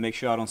 make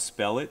sure I don't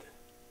spill it,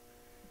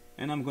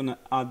 and I'm gonna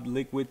add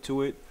liquid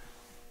to it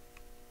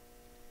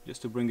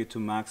just to bring it to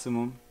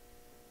maximum.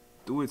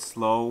 Do it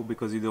slow,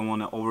 because you don't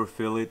want to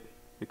overfill it,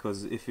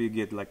 because if you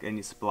get like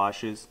any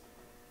splashes,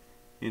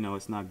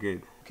 it's not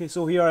good. Okay,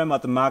 so here I am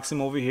at the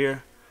maximum over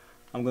here.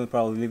 I'm gonna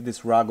probably leave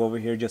this rag over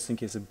here just in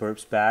case it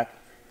burps back,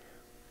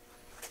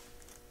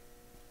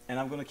 and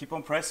I'm gonna keep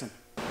on pressing.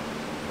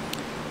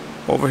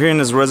 Over here in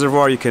this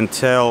reservoir, you can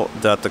tell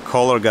that the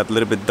color got a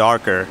little bit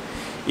darker,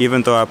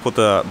 even though I put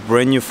a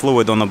brand new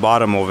fluid on the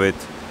bottom of it,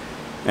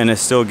 and it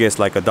still gets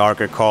like a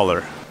darker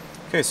color.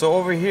 Okay, so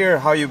over here,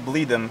 how you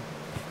bleed them,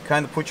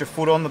 kind of put your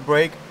foot on the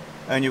brake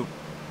and you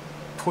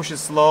push it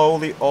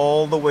slowly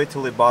all the way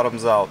till it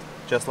bottoms out,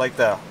 just like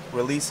that.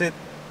 Release it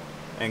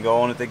and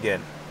go on it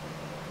again.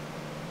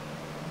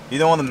 You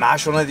don't want to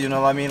mash on it, you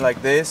know what I mean,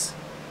 like this.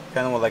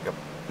 Kind of like a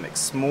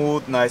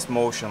smooth, nice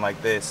motion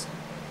like this.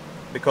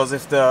 Because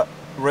if the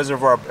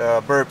reservoir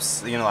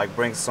burps, like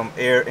brings some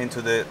air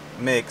into the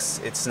mix,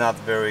 it's not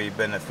very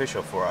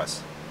beneficial for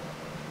us.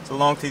 It's a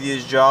long,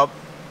 tedious job,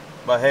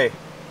 but hey,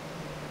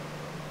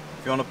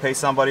 if you want to pay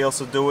somebody else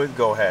to do it,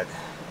 go ahead.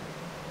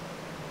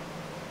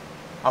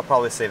 I'll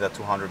probably save that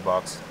 200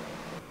 bucks.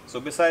 So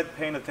besides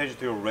paying attention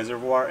to your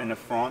reservoir in the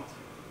front,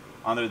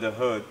 under the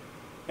hood,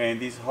 and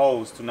these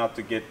hoses not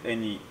to get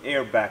any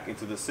air back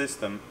into the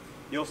system,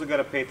 you also got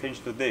to pay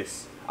attention to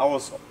this. I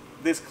was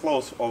this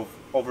close of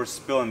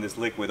overspilling this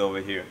liquid over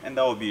here, and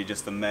that would be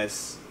just a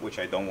mess which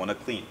I don't want to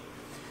clean.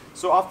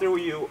 So after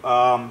you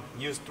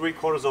use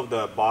 3/4 of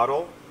the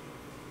bottle,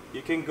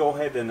 you can go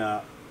ahead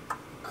and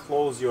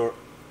close your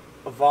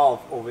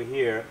valve over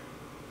here.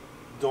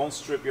 Don't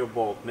strip your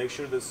bolt. Make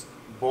sure this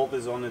bolt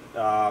is on it,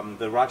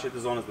 the ratchet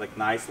is on it like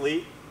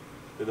nicely,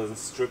 it doesn't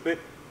strip it,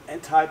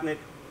 and tighten it,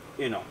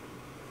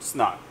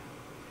 snug.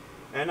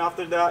 And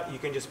after that, you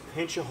can just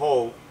pinch a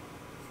hole.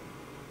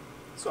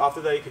 So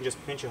after that, you can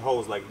just pinch a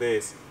hose like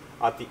this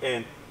at the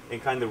end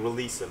and kind of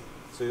release them,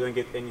 so you don't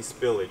get any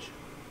spillage.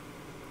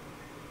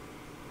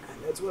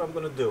 And that's what I'm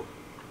gonna do.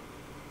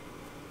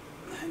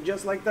 And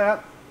just like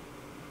that,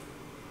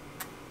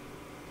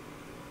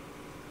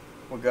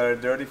 we got a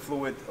dirty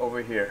fluid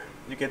over here.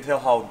 You can tell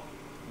how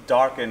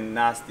dark and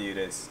nasty it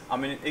is. I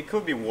mean, it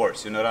could be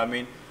worse, you know what I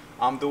mean?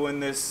 I'm doing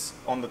this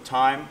on the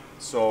time,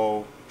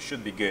 so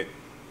should be good.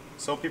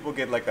 Some people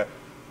get like a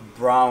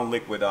brown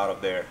liquid out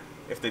of there.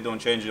 if they don't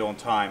change it on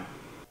time.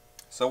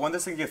 So when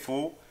this thing gets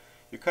full,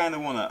 you kind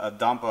of want to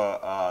dump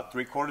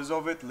 3/4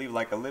 of it, leave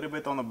like a little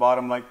bit on the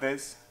bottom like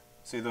this,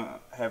 so you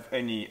don't have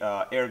any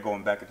air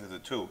going back into the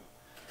tube.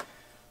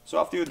 So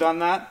after you've done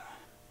that,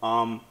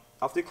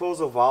 after you close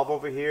the valve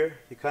over here,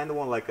 you kind of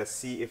want like to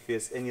see if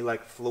there's any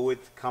like fluid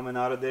coming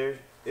out of there.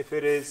 If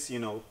it is, you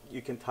know,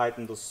 you can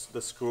tighten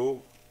the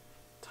screw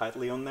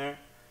tightly on there.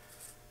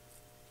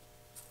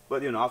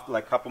 But you know, after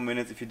like a couple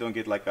minutes, if you don't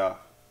get like a,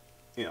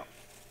 you know,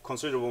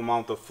 considerable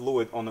amount of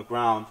fluid on the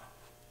ground,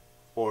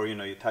 or you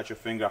know, you touch your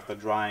finger after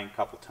drying a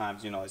couple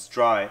times, you know, it's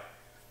dry,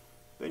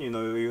 then you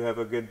know you have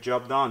a good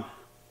job done.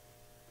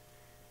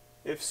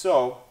 If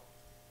so,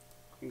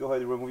 you can go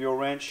ahead and remove your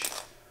wrench.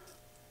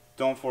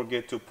 Don't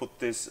forget to put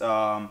this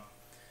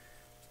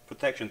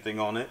protection thing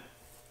on it,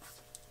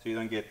 so you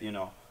don't get, you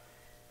know,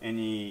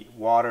 any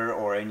water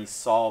or any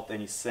salt,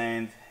 any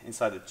sand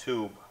inside the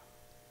tube.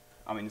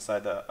 I mean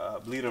inside the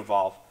bleeder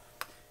valve,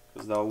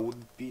 because that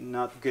would be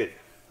not good.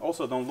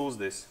 Also, don't lose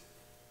this.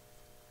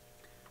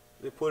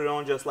 You put it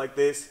on just like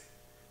this.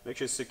 Make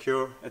sure it's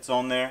secure. It's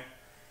on there,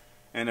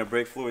 and the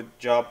brake fluid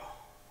job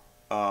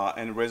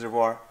and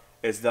reservoir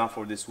is done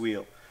for this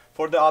wheel.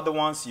 For the other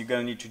ones, you're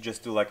gonna need to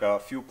just do like a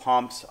few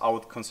pumps. I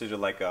would consider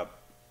like a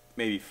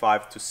maybe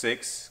 5 to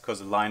 6, because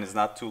the line is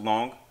not too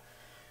long.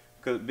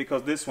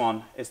 Because this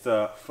one is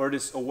the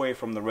furthest away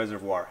from the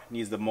reservoir,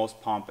 needs the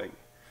most pumping.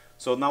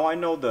 So now I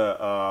know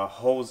the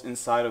hose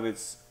inside of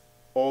it's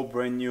all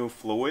brand new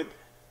fluid.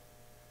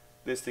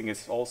 This thing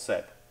is all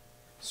set.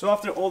 So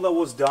after all that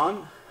was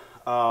done,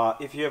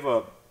 if you have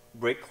a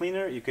brake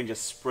cleaner, you can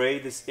just spray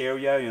this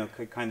area, you know,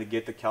 kind of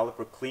get the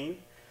caliper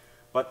clean.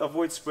 But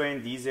avoid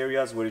spraying these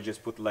areas where you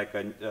just put like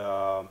an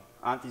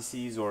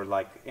anti-seize or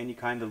like any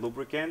kind of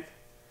lubricant,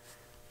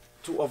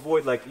 to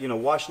avoid like, you know,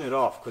 washing it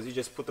off, because you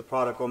just put the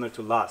product on there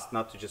to last,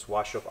 not to just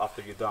wash off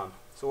after you're done.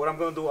 So what I'm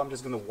going to do, I'm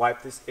just going to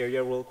wipe this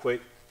area real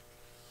quick.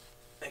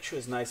 Make sure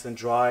it's nice and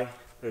dry.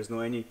 There's no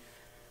any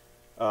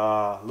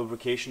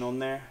lubrication on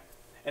there.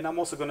 And I'm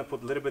also going to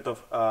put a little bit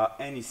of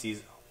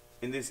anti-seize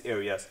in these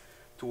areas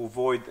to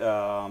avoid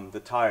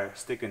the tire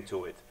sticking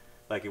to it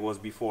like it was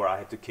before. I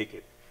had to kick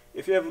it.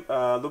 If you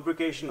have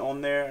lubrication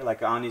on there,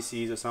 like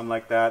anti-seize or something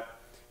like that,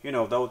 you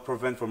know, that would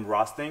prevent from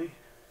rusting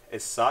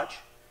as such.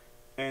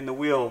 And the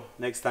wheel,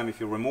 next time if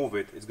you remove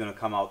it, it's going to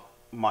come out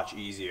much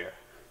easier.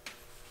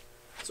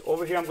 So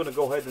over here I'm going to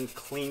go ahead and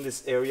clean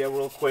this area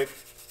real quick.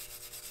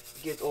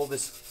 Get all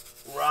this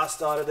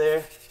rust out of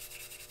there.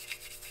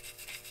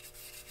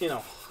 You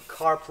know,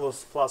 car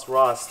plus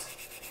rust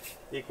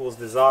equals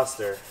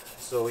disaster.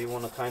 So you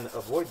want to kind of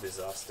avoid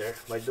disaster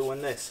by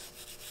doing this.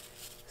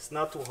 It's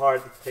not too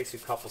hard, it takes you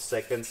a couple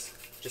seconds.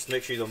 Just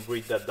make sure you don't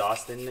breathe that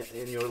dust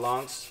in your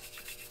lungs.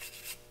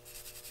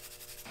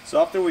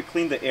 So after we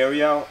clean the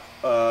area,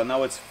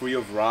 now it's free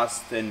of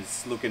rust and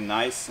it's looking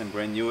nice and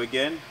brand new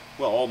again.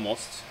 Well,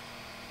 almost.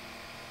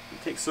 You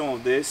take some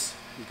of this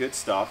good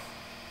stuff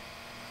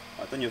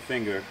right on your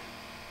finger,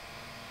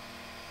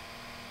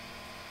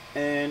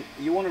 and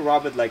you want to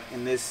rub it like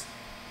in this,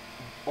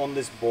 on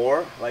this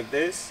bore like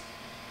this,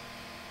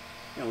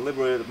 you know,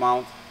 liberate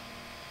amount.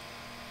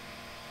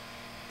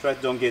 Try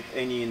to don't get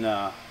any in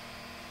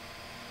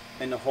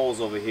the holes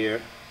over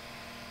here.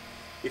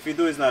 If you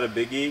do, it's not a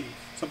biggie.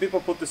 Some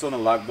people put this on the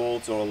lug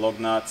bolts or lug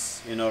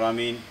nuts, you know what I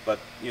mean? But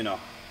you know,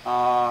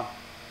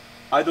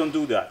 I don't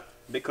do that,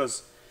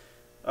 because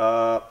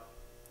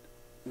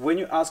when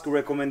you ask a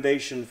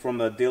recommendation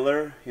from a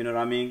dealer, you know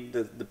what I mean,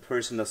 the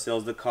person that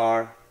sells the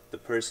car, the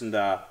person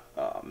that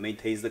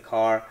maintains the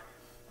car,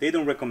 they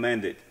don't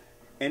recommend it.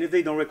 And if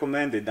they don't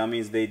recommend it, that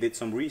means they did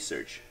some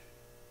research.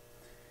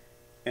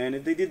 And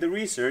if they did the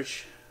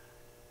research,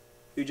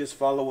 you just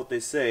follow what they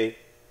say,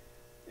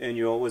 and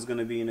you're always going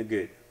to be in the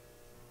good.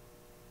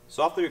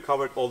 So after you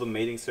covered all the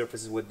mating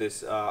surfaces with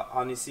this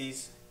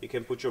anti-seize, you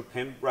can put your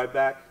pin right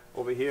back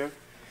over here.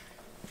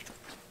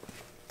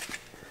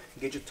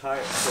 Get your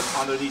tire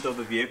from underneath of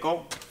the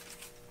vehicle.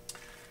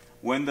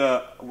 When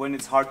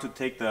it's hard to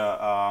take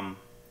the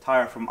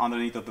tire from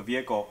underneath of the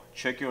vehicle,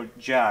 check your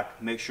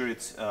jack. Make sure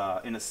it's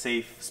in a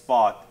safe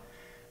spot,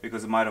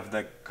 because it might have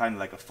that kind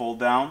of like a fold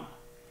down.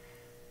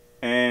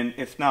 And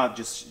if not,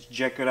 just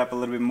jack it up a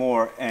little bit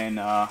more, and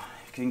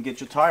you can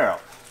get your tire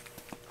out.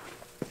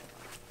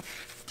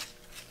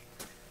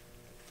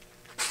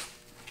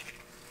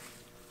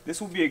 This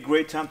would be a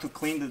great time to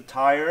clean the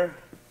tire,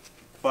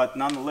 but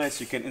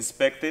nonetheless you can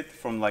inspect it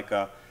from like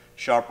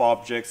sharp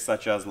objects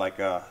such as like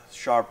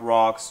sharp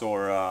rocks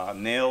or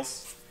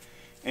nails,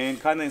 and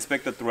kind of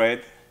inspect the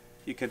thread.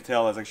 You can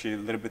tell there's actually a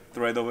little bit of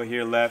thread over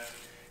here left,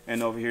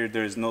 and over here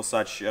there is no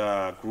such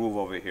groove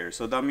over here.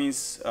 So that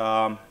means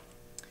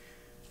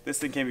this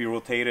thing can be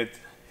rotated.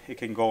 It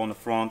can go on the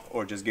front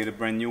or just get a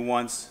brand new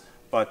ones.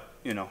 But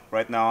you know,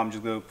 right now I'm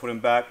just going to put them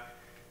back,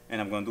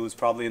 and I'm going to do this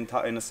probably in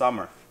the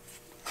summer.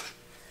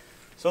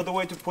 So the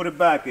way to put it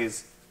back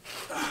is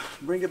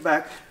bring it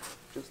back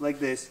just like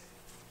this,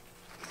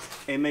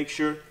 and make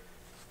sure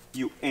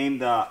you aim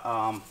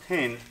the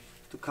pin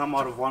to come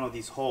out of one of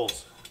these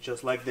holes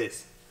just like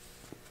this.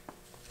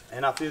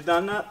 And after you've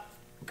done that,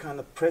 kind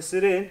of press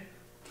it in,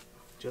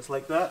 just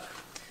like that,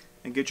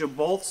 and get your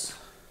bolts.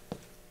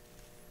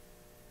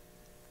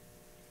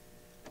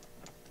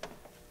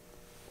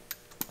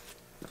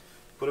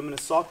 Put them in a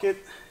socket,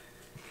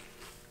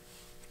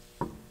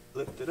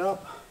 lift it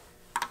up,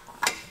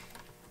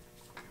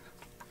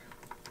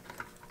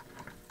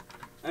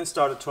 and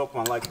start the top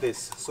one like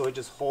this, so it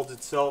just holds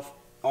itself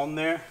on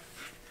there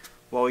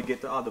while we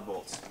get the other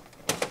bolts.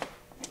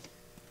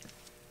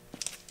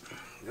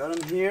 Got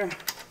them here.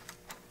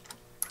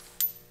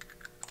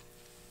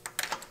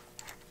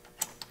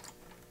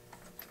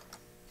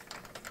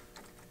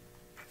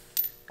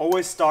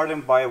 Always start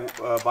them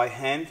by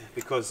hand,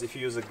 because if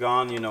you use a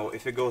gun, you know,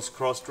 if it goes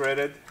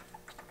cross-threaded,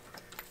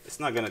 it's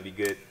not gonna be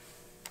good.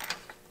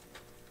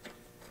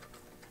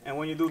 And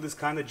when you do this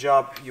kind of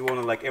job, you want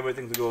to like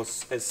everything to go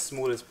as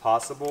smooth as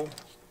possible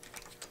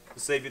to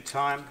save you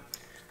time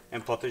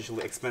and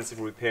potentially expensive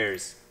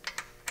repairs.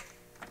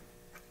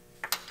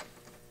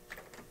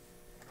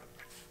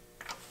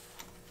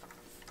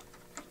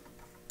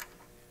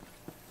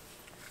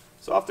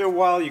 So after a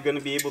while, you're going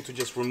to be able to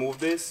just remove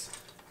this,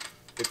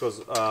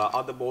 because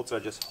other bolts are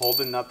just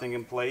holding nothing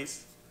in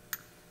place.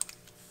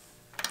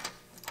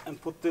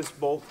 And put this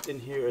bolt in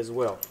here as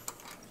well.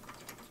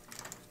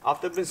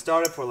 After it's been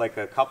started for like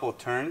a couple of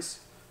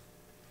turns,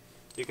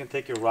 you can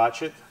take your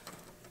ratchet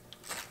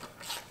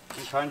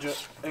and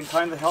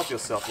kind of help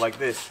yourself like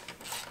this.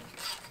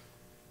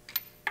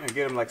 And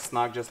get them like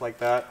snug just like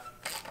that.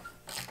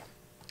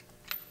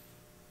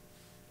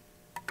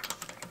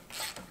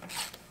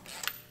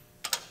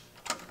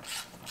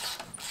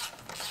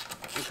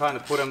 And kind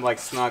of put them like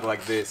snug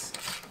like this.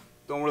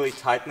 Don't really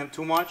tighten them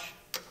too much.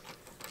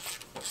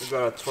 You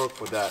got a torque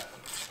for that.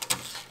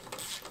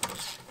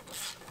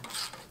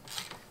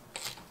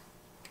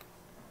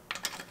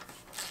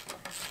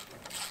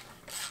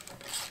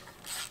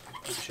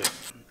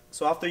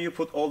 So after you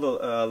put all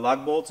the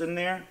lug bolts in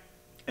there,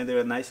 and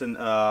they're nice and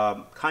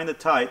kind of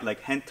tight,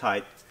 like hand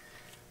tight,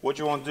 what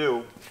you want to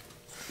do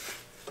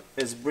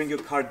is bring your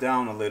car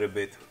down a little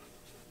bit.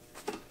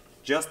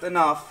 Just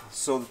enough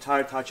so the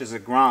tire touches the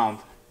ground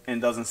and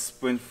doesn't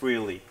spin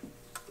freely.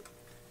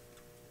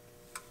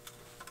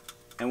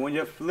 And when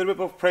you have a little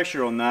bit of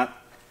pressure on that,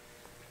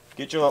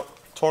 get your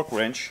torque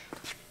wrench.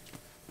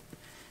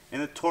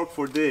 And the torque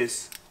for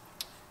this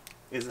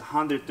is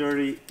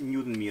 130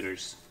 Newton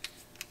meters.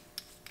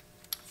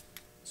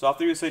 So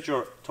after you set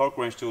your torque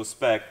wrench to a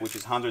spec, which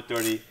is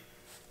 130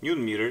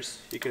 Newton meters,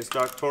 you can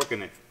start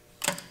torquing it.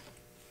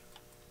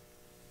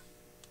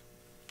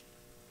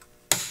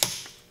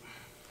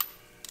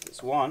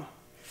 This one.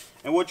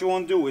 And what you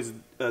want to do is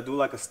do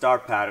like a star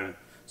pattern.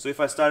 So if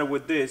I started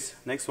with this,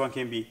 next one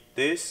can be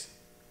this,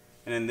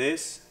 and then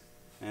this,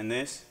 and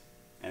this,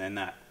 and then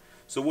that.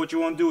 So what you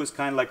want to do is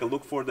kind of like a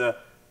look for the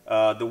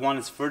one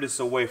that's furthest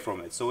away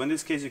from it. So in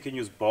this case you can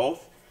use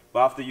both, but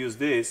after you use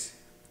this,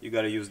 you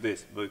gotta use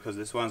this because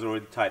this one's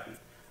already tightened.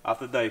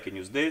 After that you can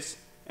use this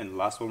and the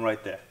last one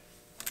right there.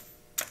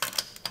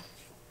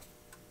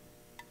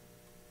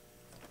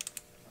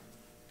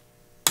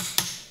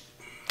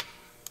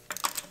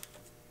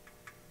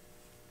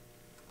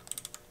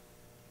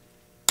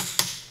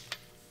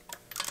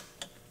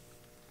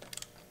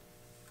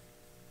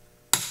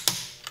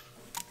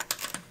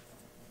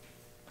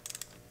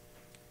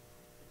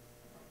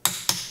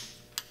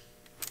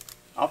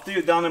 After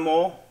you've done them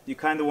all, you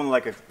kind of want to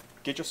like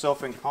get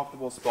yourself in a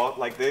comfortable spot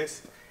like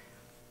this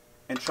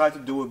and try to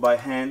do it by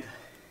hand.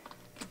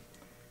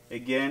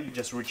 Again,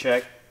 just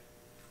recheck,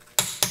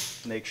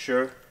 make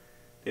sure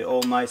they're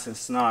all nice and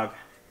snug,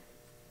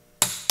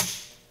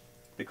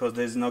 because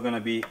there's not going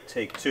to be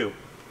take two.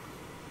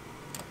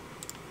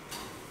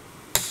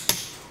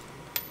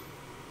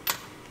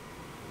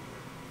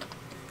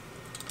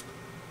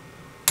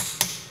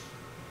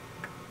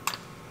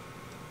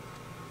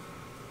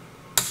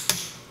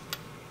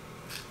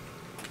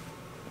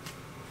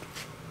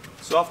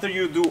 So after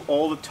you do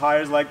all the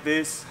tires like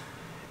this,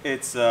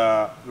 it's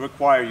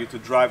require you to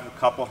drive a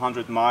couple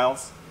hundred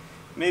miles.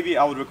 Maybe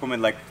I would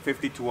recommend like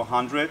 50 to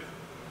 100.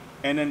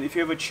 And then if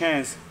you have a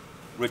chance,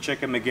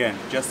 recheck them again,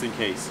 just in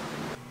case.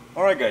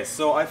 Alright guys,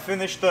 so I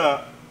finished the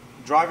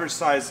driver's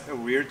size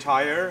rear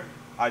tire.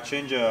 I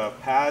changed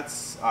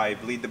pads, I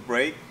bleed the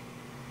brake.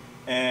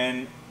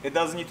 And it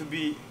doesn't need to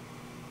be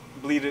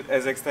bleeded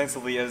as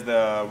extensively as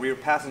the rear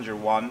passenger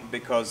one,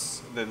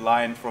 because the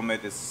line from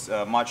it is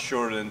much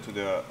shorter than to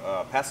the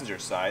passenger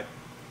side.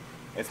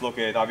 It's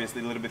located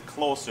obviously a little bit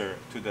closer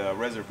to the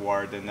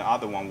reservoir than the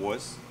other one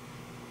was.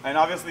 And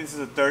obviously this is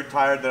the third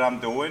tire that I'm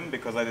doing,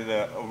 because I did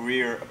a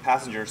rear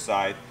passenger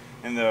side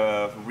and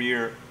the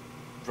rear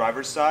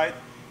driver's side,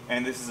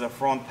 and this is a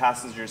front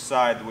passenger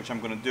side, which I'm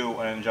going to do,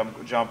 and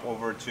jump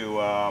over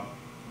to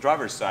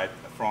driver's side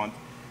front,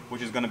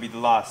 which is going to be the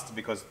last,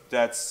 because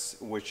that's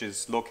which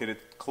is located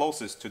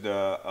closest to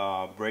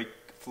the brake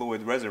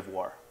fluid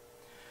reservoir.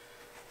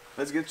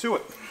 Let's get to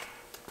it.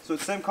 So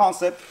it's the same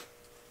concept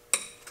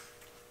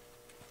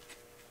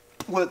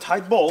with the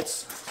tight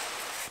bolts.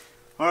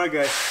 Alright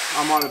guys,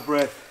 I'm out of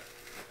breath.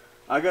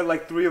 I got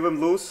like 3 of them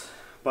loose,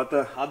 but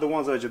the other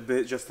ones are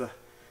just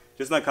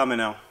not coming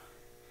out.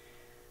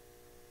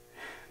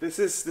 This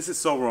is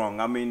so wrong.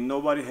 I mean,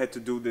 nobody had to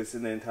do this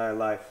in their entire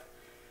life.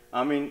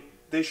 I mean,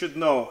 they should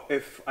know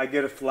if I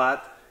get a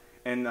flat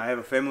and I have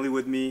a family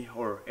with me,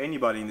 or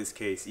anybody in this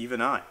case,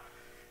 even I,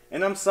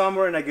 and I'm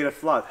somewhere and I get a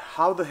flat,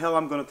 how the hell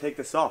I'm gonna take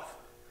this off?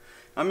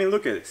 I mean,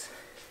 look at this.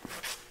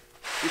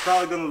 You're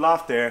probably gonna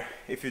laugh there.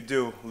 If you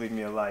do, leave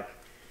me a like,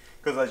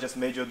 because I just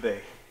made your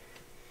day.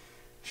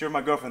 Sure,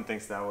 my girlfriend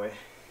thinks that way.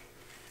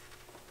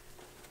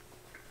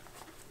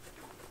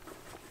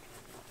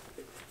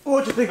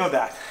 What you think of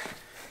that?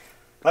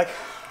 Like,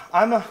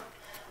 I'm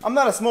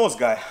not a smallest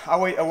guy. I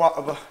weigh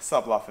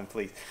stop laughing,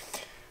 please.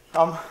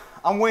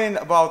 I'm weighing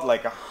about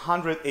like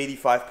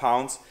 185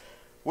 pounds,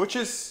 which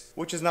is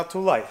not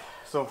too light.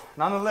 So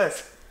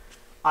nonetheless,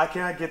 I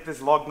cannot get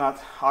this lug nut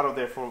out of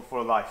there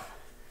for life.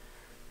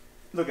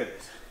 Look at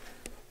this.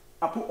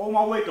 I put all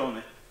my weight on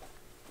it.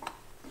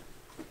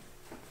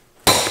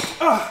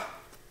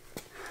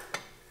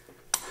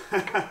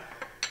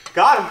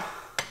 Got him.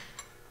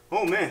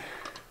 Oh man.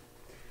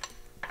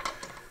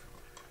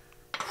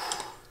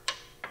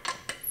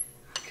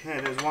 Okay,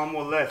 there's one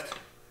more left.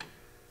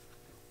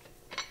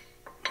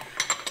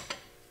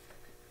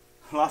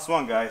 Last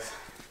one, guys.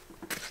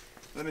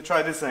 Let me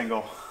try this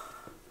angle.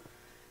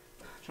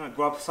 I'm trying to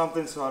grab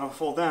something so I don't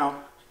fall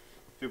down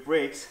if it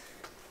breaks.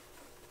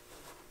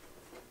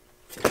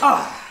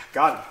 Ah,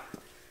 got him.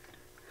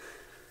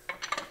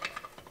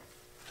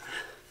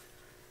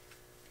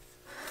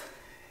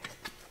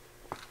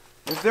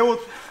 If they would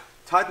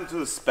tighten to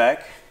the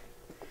spec,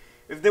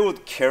 if they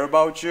would care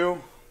about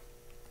you,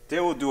 they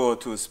will do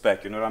it to a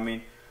spec, you know what I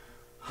mean?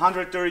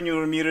 130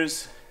 newton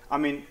meters. I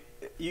mean,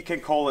 you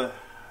can call a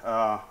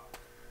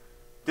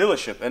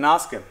dealership and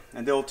ask them,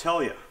 and they'll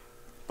tell you.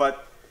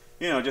 But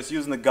you know, just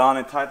using the gun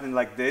and tightening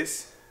like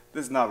this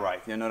is not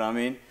right. You know what I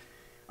mean?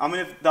 I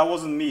mean, if that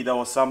wasn't me, that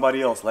was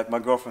somebody else, like my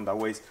girlfriend that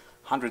weighs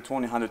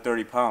 120,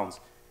 130 pounds.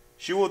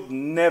 She would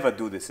never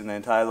do this in her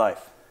entire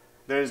life.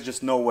 There is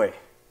just no way.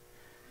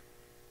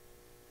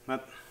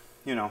 But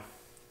you know,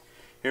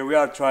 here we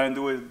are trying to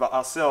do it by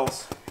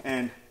ourselves,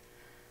 and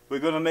we're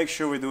gonna make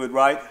sure we do it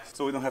right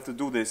so we don't have to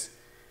do this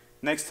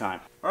next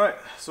time. Alright,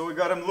 so we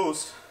got him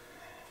loose,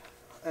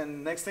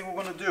 and next thing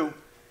we're gonna do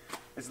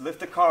is lift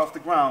the car off the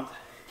ground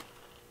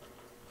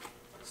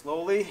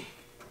slowly.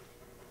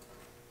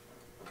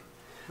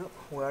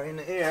 We're in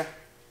the air.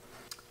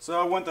 So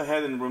I went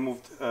ahead and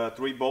removed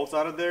 3 bolts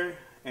out of there,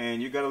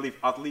 and you gotta leave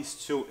at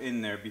least 2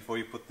 in there before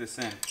you put this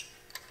in.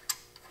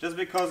 Just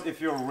because if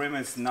your rim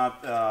is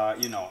not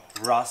you know,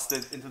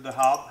 rusted into the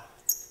hub,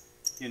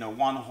 you know,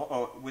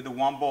 with the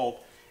one bolt,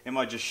 it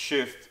might just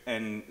shift,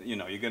 and you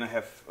know, you're gonna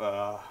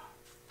have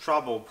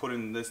trouble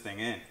putting this thing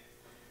in,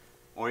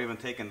 or even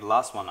taking the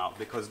last one out,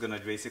 because it's gonna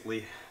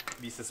basically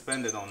be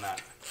suspended on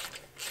that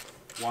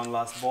one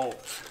last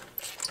bolt.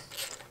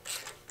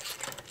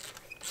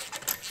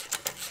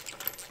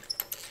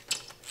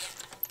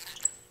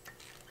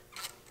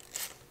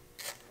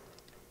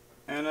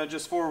 And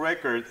just for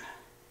record,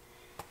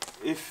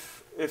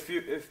 if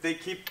they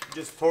keep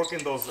just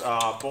torquing those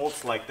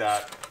bolts like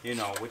that, you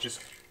know, which is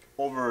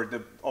over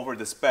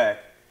the spec,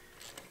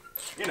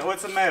 you know,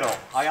 it's a metal.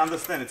 I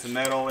understand it's a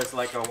metal. It's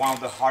like one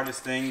of the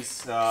hardest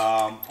things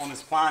on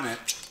this planet.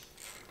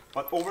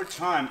 But over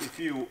time, if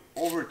you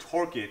over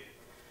torque it,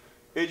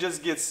 it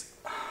just gets,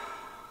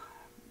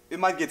 it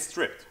might get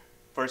stripped,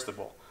 first of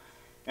all,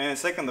 and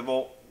second of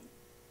all,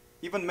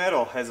 even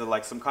metal has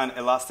like some kind of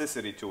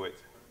elasticity to it.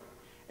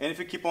 And if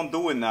you keep on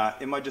doing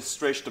that, it might just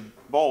stretch the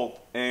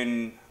bolt,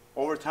 and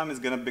over time it's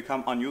gonna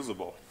become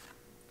unusable.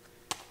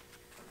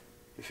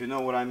 If you know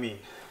what I mean.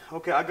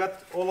 Okay, I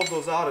got all of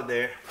those out of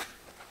there.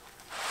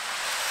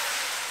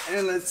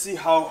 And let's see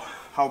how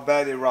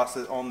bad it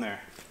rusted on there.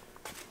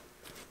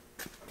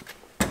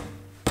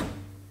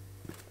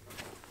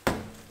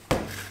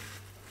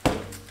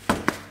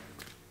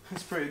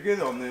 It's pretty good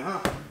on there,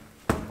 huh?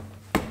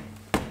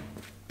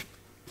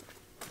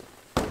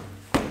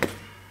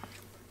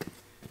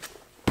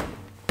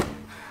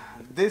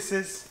 This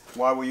is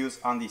why we use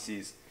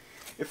anti-seize.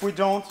 If we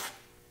don't,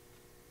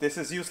 this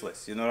is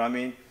useless, you know what I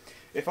mean?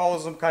 If I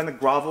was some kind of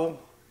gravel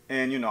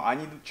and you know, I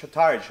need a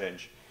tire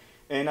change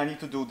and I need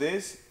to do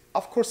this,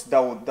 of course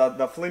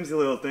that flimsy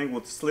little thing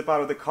would slip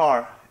out of the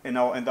car and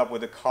I'll end up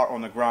with the car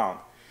on the ground.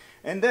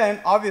 And then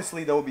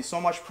obviously there will be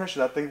so much pressure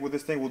that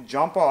this thing will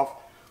jump off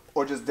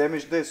or just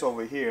damage this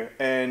over here,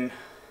 and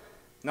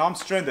now I'm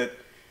stranded.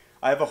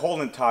 I have a hole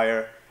in the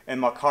tire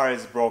and my car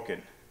is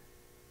broken.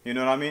 You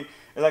know what I mean?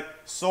 Like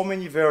so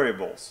many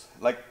variables.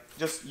 Like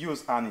just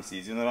use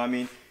anti-seize, you know what I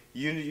mean?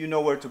 You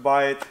know where to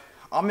buy it.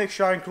 I'll make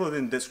sure I include it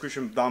in the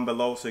description down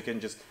below so you can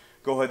just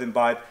go ahead and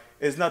buy it.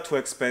 It's not too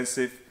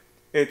expensive.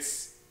 That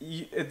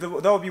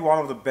would be one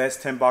of the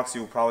best 10 bucks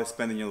you will probably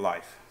spend in your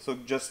life. So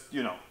just,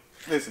 you know,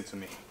 listen to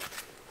me.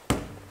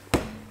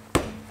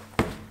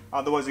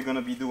 Otherwise you're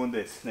gonna be doing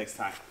this next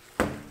time.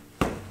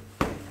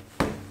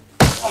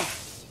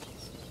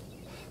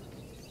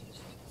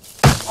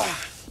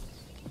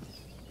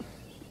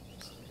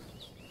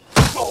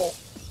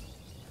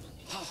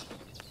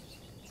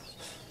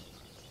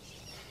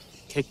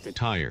 kick the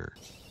tire.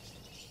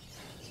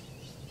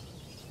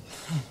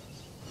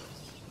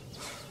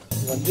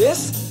 You want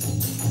this?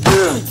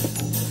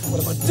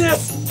 What about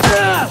this?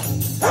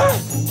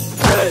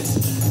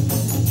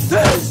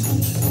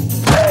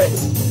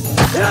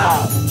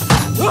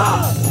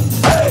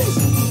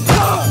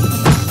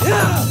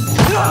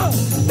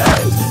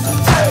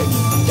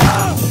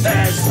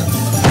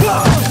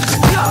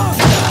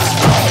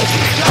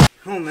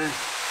 Oh man,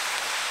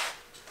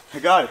 I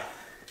got it.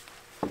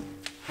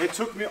 It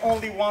took me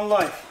only one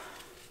life.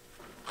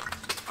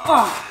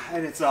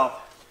 And it's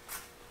out.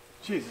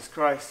 Jesus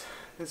Christ.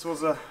 This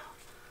was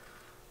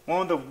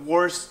one of the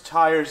worst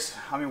tires,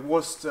 I mean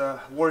worst, I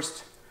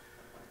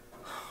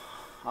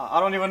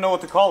don't even know what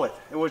to call it.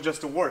 It was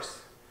just the worst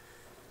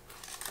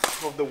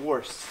of the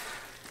worst.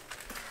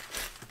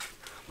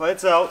 But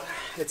it's out,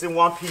 it's in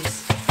one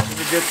piece,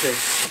 it's a good thing.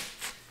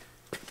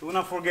 So we're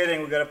not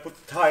forgetting, we gotta put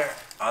the tire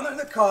under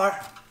the car.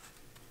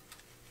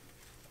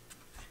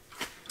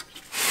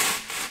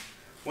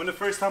 When the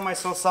first time I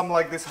saw something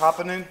like this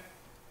happening,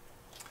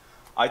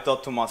 I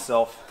thought to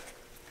myself,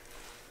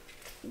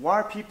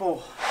 why are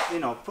people, you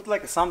know, put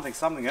like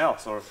something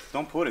else, or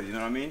don't put it, you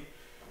know what I mean?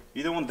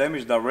 You don't want to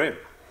damage that rim.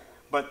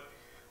 But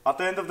at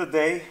the end of the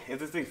day, if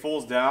this thing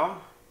falls down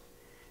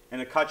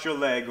and it cuts your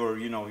leg, or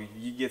you know,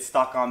 you get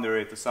stuck under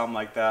it or something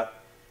like that,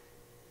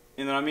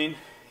 you know what I mean?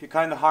 You're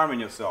kind of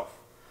harming yourself.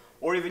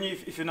 Or even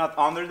if you're not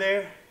under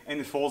there and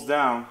it falls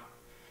down,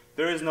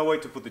 there is no way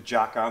to put the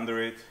jack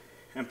under it.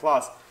 And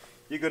plus,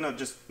 you're gonna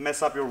just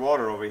mess up your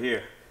water over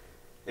here,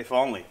 if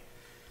only.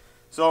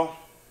 So,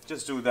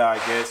 just do that, I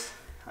guess.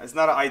 It's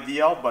not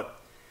ideal, but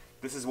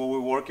this is what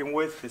we're working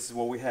with. This is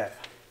what we have.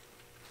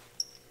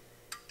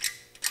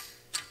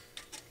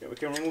 Okay, we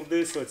can remove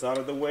this so it's out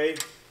of the way.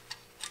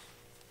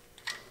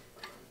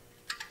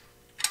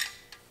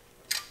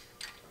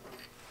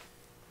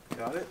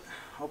 Got it?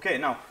 Okay,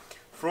 now,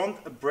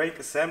 front brake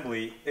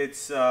assembly,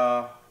 it's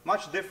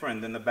much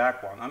different than the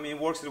back one. I mean,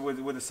 it works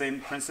with the same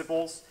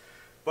principles,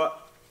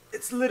 but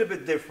it's a little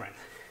bit different.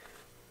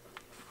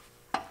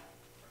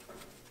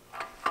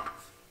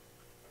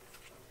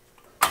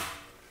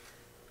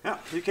 Yeah,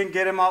 you can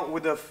get them out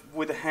with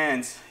the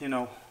hands, you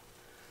know.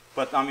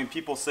 But I mean,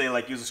 people say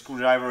like use a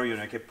screwdriver, you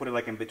know, you can put it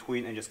like in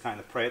between and just kind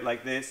of pry it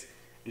like this,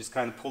 and just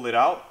kind of pull it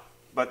out.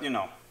 But you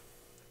know,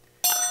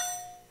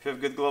 if you have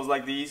good gloves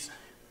like these,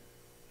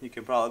 you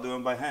can probably do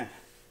them by hand.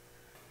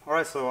 All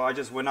right, so I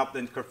just went up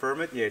and confirmed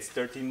it. Yeah, it's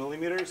 13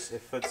 millimeters.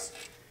 It fits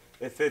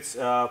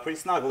pretty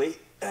snugly,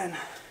 and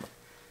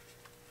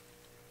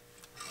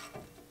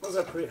was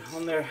that pretty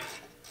on there?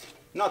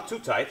 Not too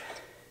tight,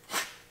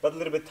 but a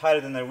little bit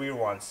tighter than the rear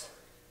ones.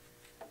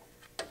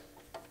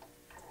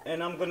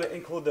 And I'm gonna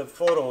include the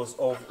photos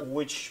of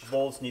which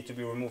bolts need to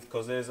be removed,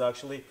 because there's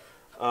actually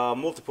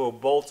multiple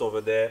bolts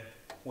over there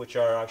which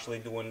are actually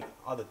doing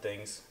other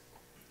things.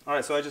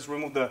 Alright, so I just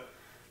removed the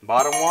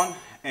bottom one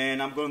and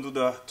I'm gonna do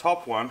the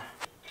top one,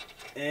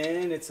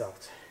 and it's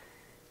out.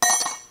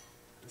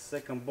 The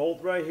second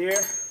bolt right here,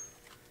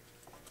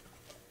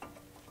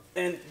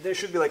 and there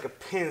should be like a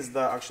pins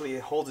that actually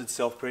holds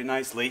itself pretty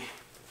nicely.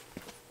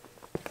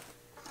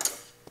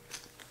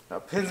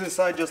 Pins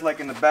inside just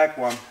like in the back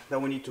one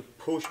that we need to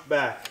push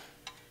back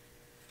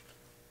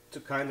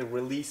to kind of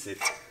release it.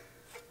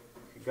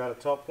 You got a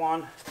top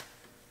one.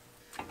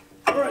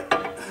 Alright,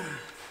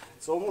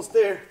 it's almost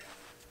there.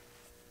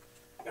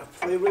 Gotta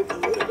play with it a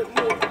little bit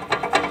more.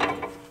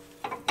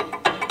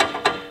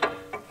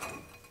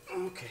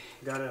 Okay,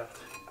 got it out.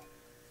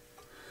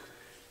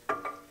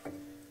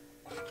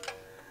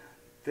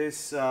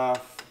 This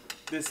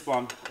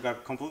one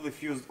got completely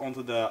fused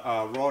onto the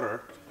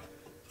rotor.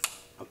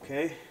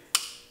 Okay.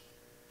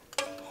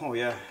 Oh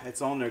yeah,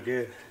 it's on there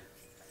good.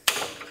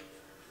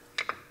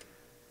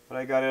 But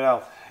I got it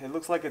out. It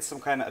looks like it's some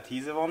kind of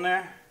adhesive on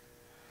there.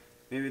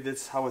 Maybe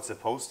that's how it's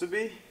supposed to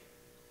be.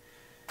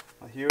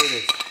 Well, here it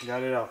is.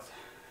 Got it out.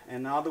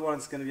 And the other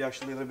one's going to be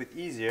actually a little bit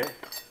easier.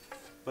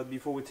 But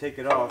before we take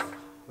it off,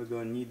 we're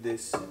going to need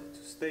this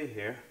to stay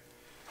here.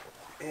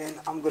 And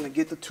I'm going to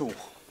get the tool.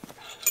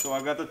 So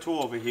I got the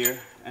tool over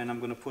here, and I'm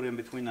going to put it in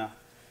between the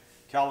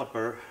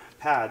caliper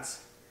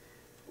pads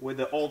with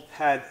the old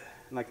pad,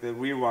 like the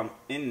rear one,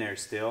 in there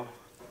still.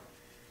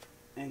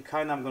 And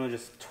kind of I'm going to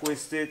just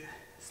twist it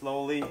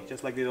slowly,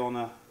 just like they do on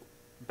the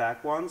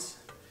back ones,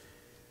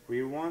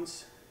 rear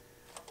ones,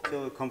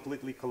 till it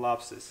completely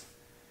collapses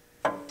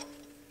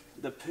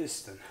the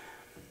piston.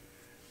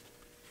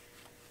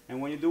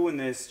 And when you're doing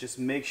this, just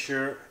make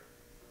sure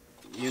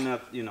you're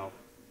not, you know,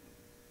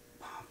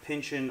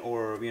 pinching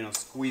or, you know,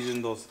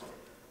 squeezing those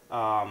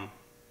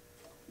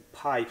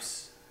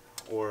pipes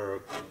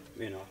or,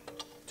 you know,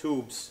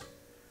 tubes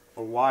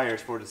or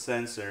wires for the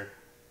sensor,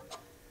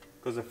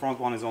 because the front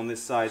one is on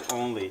this side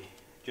only,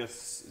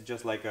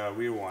 just like a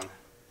rear one.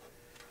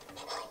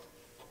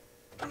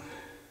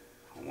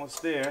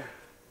 Almost there.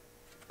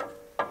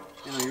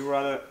 You know, you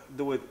rather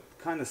do it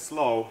kind of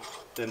slow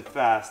than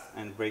fast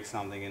and break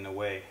something in the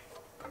way,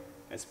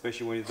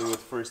 especially when you do it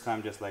first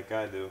time, just like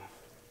I do.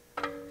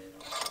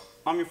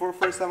 I mean, for the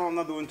first time I'm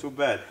not doing too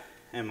bad,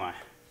 am I?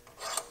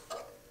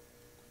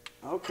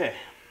 Okay,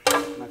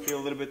 I feel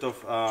a little bit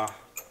of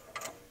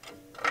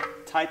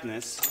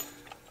tightness.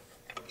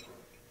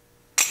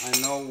 I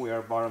know we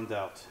are bottomed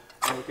out.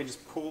 And we can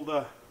just pull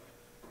the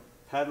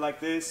pad like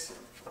this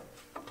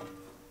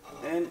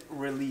and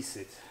release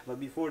it. But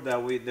before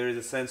that, there is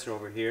a sensor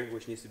over here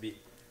which needs to be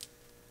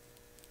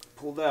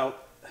pulled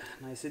out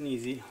nice and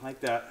easy like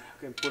that.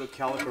 You can put a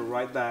caliper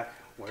right back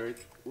where it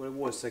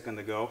was a second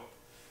ago,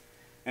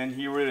 and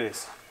here it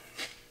is.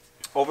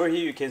 Over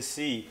here you can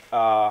see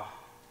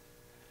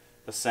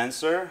the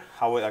sensor,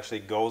 how it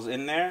actually goes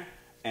in there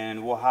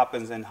and what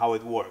happens and how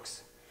it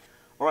works.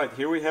 Alright,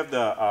 here we have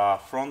the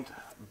front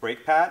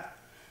brake pad,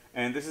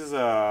 and this is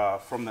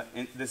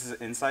this is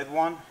an inside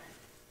one.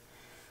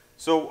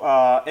 So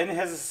and it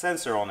has a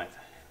sensor on it.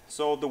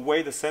 So the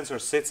way the sensor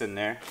sits in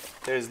there,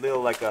 there's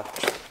little like a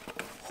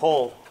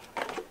hole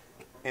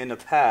in the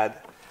pad,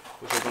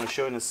 which I'm going to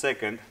show in a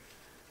second,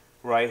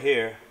 right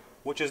here,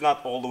 which is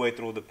not all the way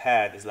through the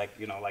pad. It's like,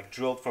 you know, like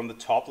drilled from the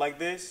top like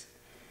this.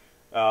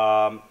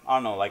 I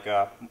don't know, like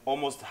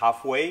almost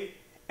halfway,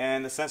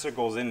 and the sensor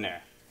goes in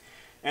there.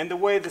 And the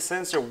way the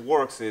sensor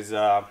works is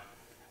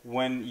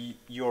when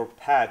your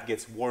pad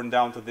gets worn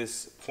down to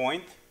this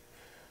point,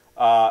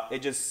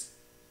 the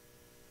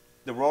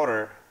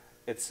rotor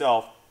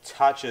itself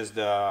touches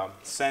the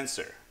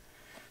sensor.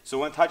 So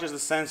when it touches the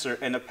sensor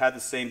and the pad at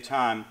the same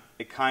time,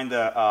 it kind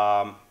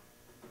of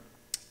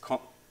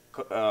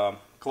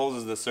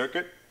closes the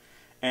circuit,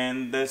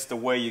 and that's the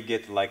way you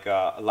get like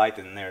a light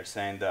in there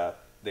saying that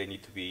they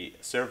need to be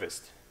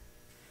serviced.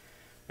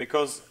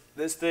 Because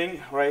this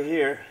thing right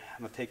here,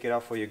 I'm gonna take it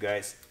out for you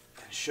guys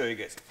and show you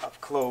guys up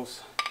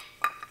close.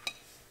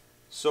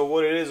 So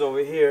what it is over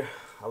here,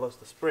 I lost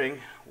the spring,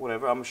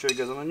 whatever, I'm gonna show you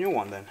guys on a new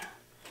one then.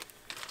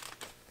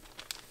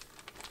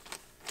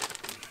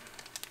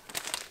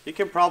 You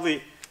can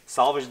probably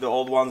salvage the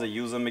old ones and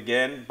use them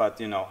again, but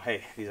you know,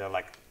 hey, these are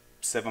like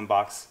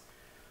 $7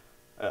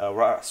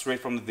 straight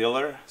from the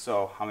dealer,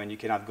 so I mean you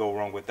cannot go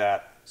wrong with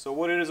that. So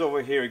what it is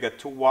over here, you got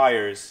two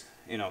wires,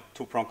 you know,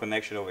 two-prong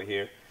connection over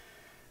here,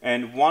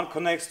 and one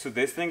connects to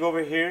this thing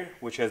over here,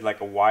 which has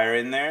like a wire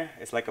in there.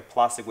 It's like a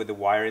plastic with the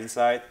wire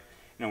inside.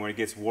 You know, when it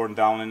gets worn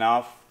down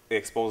enough, it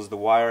exposes the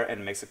wire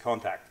and makes a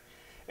contact.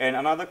 And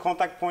another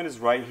contact point is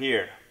right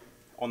here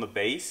on the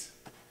base,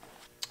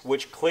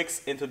 which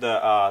clicks into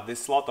the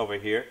this slot over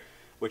here,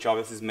 which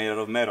obviously is made out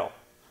of metal.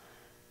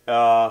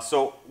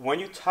 So when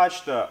you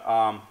touch the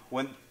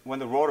when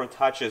the rotor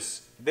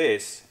touches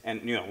this,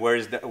 and you know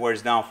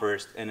wears down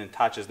first, and then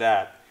touches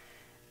that,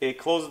 it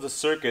closes the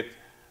circuit.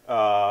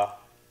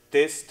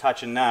 This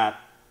touching that,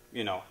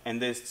 you know,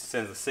 and this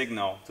sends a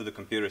signal to the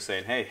computer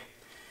saying, "Hey,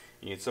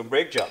 you need some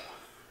brake job,"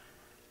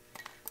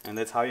 and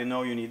that's how you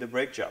know you need a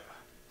brake job.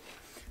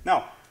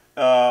 Now,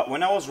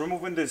 when I was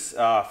removing this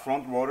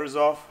front rotors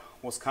off,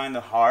 was kind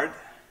of hard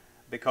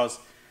because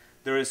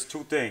there is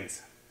two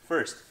things.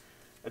 First,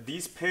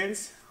 these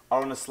pins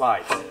are on a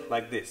slide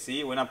like this.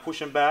 See, when I push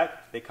them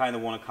back, they kind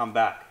of want to come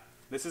back.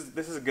 This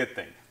is a good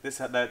thing.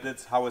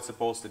 That's how it's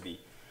supposed to be.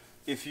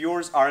 If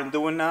yours aren't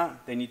doing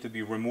that, they need to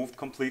be removed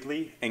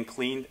completely and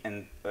cleaned,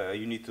 and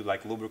you need to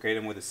like lubricate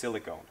them with a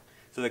silicone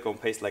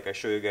paste like I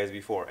showed you guys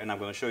before, and I'm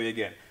going to show you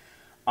again.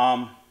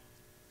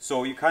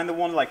 So you kind of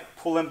want to like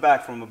pull them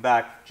back from the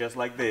back just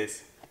like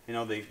this. You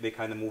know, they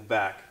kind of move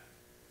back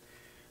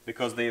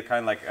because they're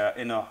kind of like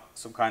in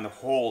some kind of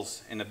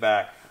holes in the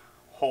back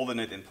holding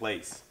it in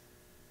place.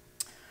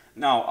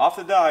 Now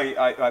after that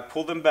I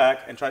pulled them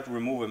back and tried to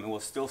remove them. It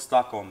was still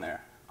stuck on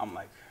there. I'm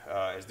like,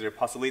 is there a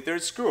possibility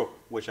there's a screw,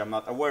 which I'm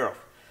not aware of.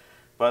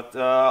 But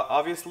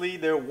obviously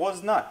there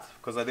was not,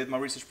 because I did my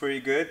research pretty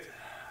good.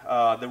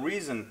 The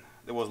reason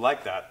it was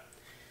like that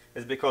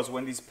is because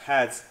when these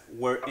pads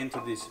were into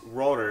these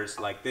rotors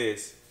like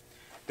this,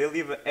 they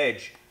leave an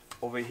edge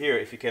over here.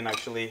 If you can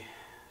actually,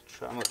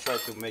 I'm going to try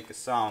to make a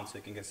sound so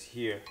you can just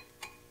hear.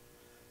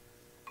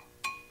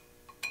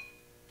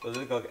 So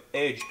there's like an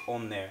edge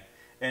on there,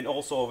 and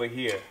also over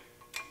here.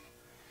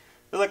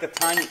 There's like a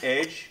tiny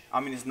edge. I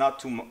mean, it's not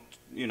too,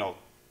 you know,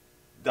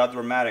 that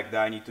dramatic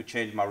that I need to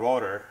change my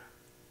rotor,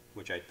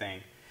 which I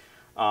think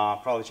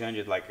probably change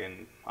it like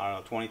in, I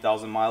don't know,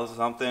 20,000 miles or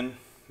something.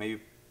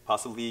 Maybe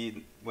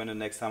possibly when the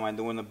next time I'm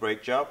doing a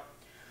brake job.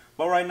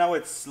 But right now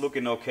it's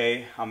looking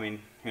okay. I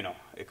mean, you know,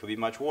 it could be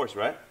much worse,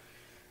 right?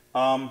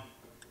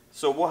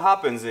 So what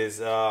happens is,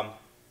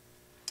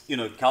 you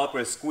know, the caliper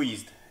is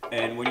squeezed,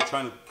 and when you're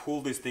trying to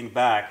pull this thing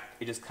back,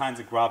 it just kind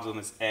of grabs on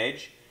this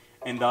edge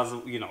and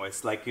doesn't, you know,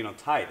 it's like, you know,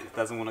 tight. It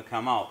doesn't want to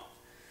come out.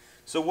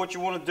 So what you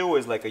want to do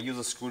is like use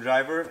a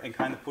screwdriver and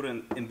kind of put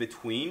it in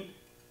between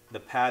the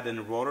pad and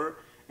the rotor,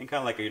 and kind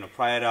of like, you know,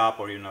 pry it up,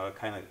 or, you know,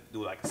 kind of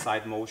do like a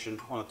side motion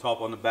on the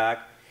top, on the back.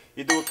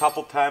 You do a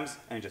couple times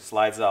and it just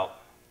slides out.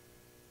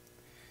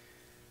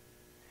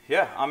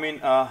 Yeah, I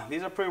mean,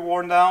 these are pretty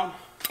worn down.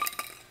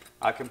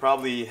 I can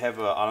probably have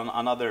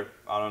another,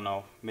 I don't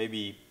know,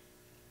 maybe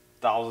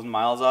 1,000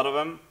 miles out of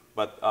them,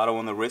 but I don't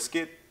want to risk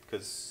it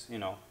because, you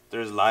know,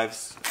 there's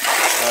lives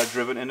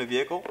driven in the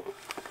vehicle,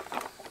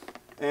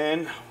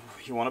 and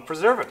you want to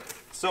preserve it.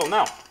 So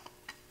now,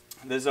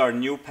 this is our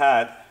new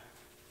pad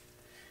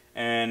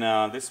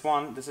And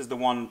this is the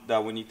one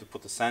that we need to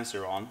put the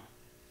sensor on.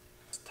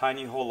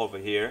 Tiny hole over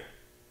here,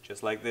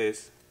 just like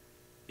this.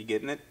 You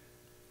getting it?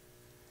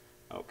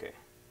 Okay.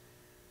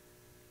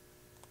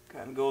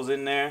 Kind of goes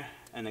in there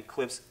and it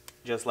clips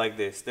just like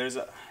this. There's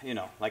a, you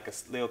know, like a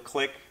little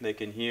click they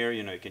can hear.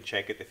 You know, you can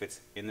check it if it's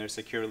in there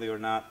securely or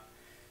not,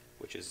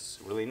 which is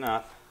really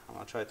not. I'm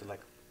gonna try to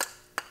like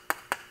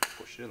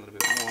push it a little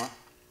bit more.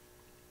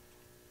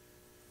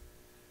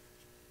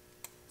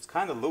 It's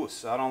kind of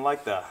loose. I don't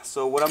like that.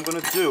 So what I'm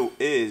gonna do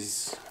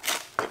is,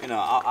 you know,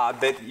 I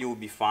bet you will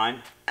be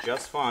fine,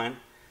 just fine.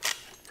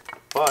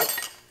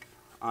 But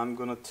I'm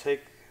gonna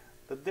take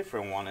the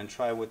different one and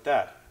try with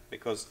that,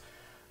 because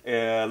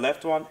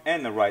left one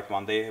and the right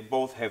one, they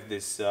both have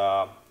this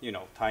you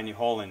know, tiny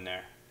hole in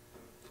there.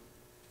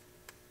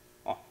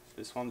 Oh,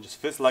 this one just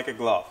fits like a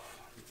glove,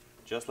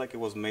 just like it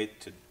was made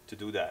to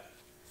do that.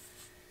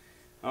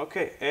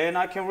 Okay, and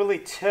I can really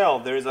tell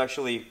there's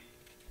actually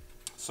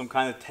some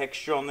kind of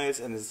texture on this,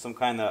 and there's some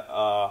kind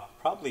of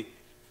probably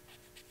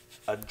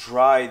a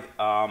dried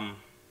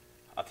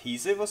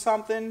adhesive or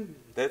something.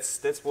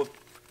 That's what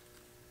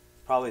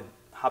probably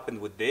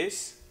happened with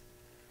this.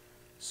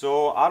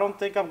 So I don't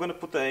think I'm gonna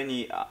put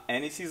any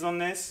anti-seize on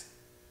this,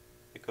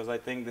 because I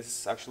think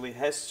this actually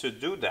has to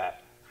do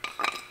that.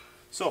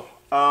 So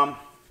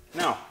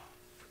now,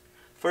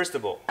 first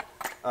of all,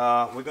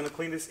 we're gonna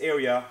clean this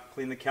area,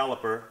 clean the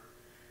caliper,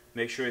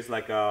 make sure it's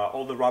like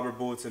all the rubber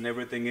boots and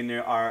everything in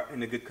there are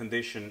in a good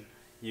condition.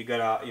 You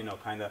gotta, you know,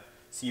 kind of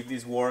see if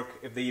these work,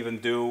 if they even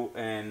do,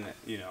 and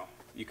you know,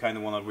 you kind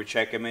of want to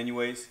recheck them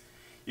anyways.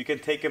 You can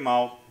take them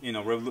out, you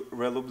know,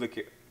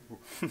 relubricate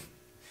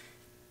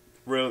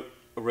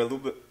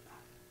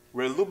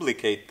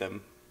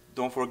them.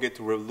 Don't forget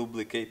to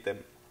relubricate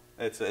them.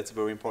 It's a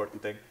very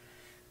important thing.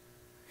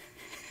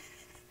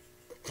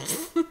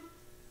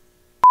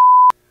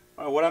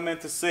 What I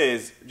meant to say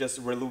is just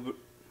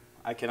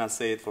I cannot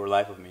say it for the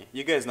life of me.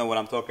 You guys know what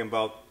I'm talking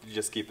about. You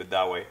just keep it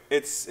that way.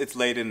 It's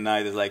late in the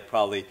night. It's like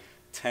probably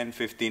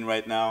 10:15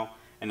 right now,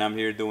 and I'm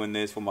here doing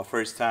this for my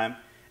first time.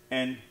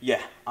 And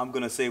yeah, I'm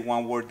gonna say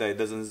one word that it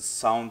doesn't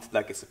sound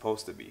like it's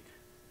supposed to be.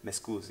 Me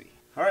scusi.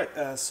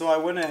 Alright, so I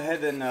went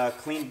ahead and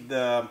cleaned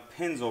the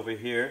pins over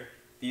here.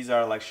 These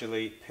are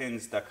actually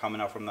pins that are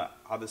coming out from the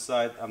other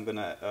side. I'm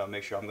gonna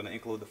make sure I'm gonna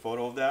include the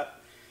photo of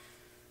that,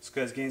 so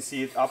you guys can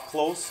see it up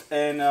close.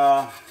 And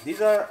these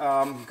are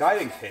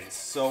guiding pins.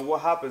 So what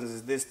happens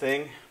is this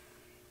thing,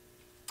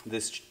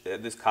 this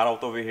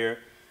cutout over here,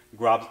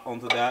 grabs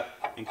onto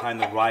that and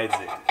kind of rides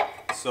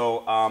it.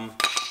 So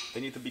they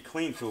need to be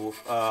cleaned to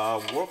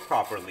work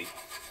properly.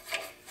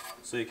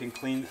 So you can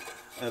clean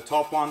the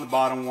top one, the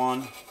bottom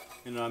one.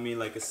 You know what I mean,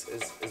 like as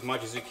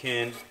much as you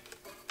can.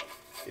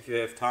 If you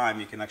have time,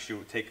 you can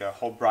actually take a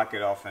whole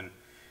bracket off and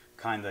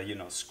kind of, you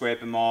know,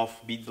 scrape them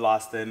off, bead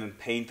blast them, and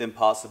paint them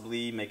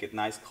possibly, make it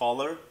nice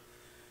color,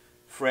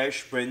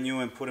 fresh, brand new,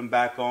 and put them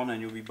back on,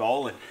 and you'll be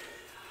balling.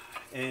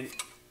 And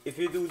if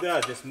you do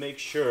that, just make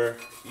sure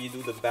you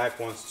do the back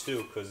ones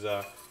too, because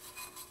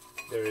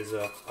there is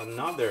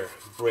another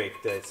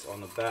brake that's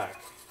on the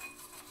back,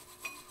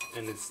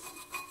 and it's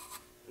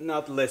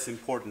not less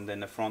important than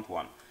the front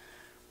one.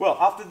 Well,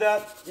 after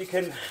that, you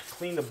can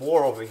clean the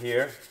bore over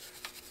here.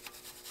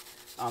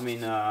 I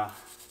mean,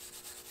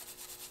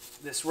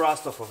 this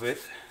rust off of it.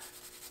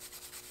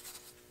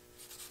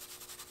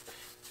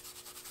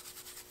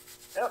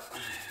 Yep,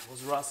 it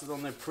was rusted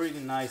on there pretty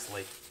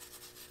nicely.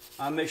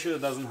 I'll make sure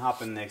that doesn't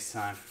happen next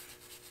time.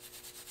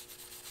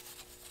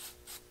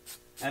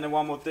 And then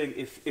one more thing,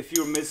 if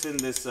you're missing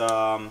this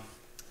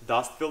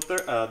dust filter,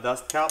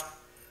 dust cap,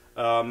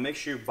 make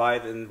sure you buy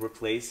it and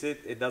replace it.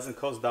 It doesn't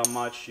cost that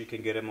much. You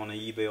can get them on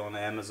eBay, on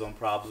Amazon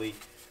probably,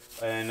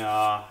 and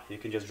you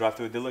can just drive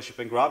to a dealership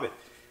and grab it.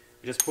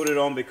 Just put it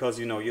on because,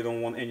 you know, you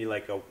don't want any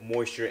like a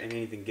moisture and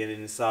anything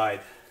getting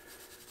inside.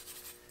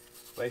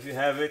 But if you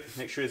have it,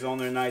 make sure it's on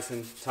there nice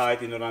and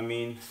tight. You know what I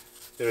mean?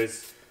 There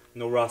is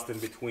no rust in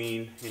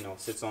between. You know,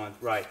 sits on it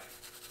right.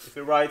 If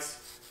it rides,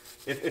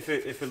 if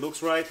it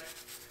looks right,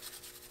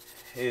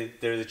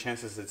 there's a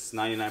chance it's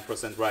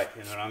 99% right.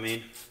 You know what I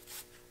mean?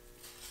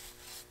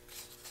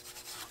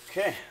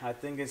 Okay, I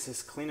think it's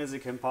as clean as it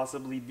can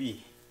possibly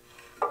be.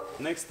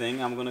 Next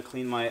thing, I'm gonna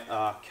clean my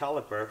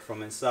caliper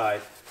from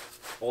inside,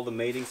 all the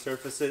mating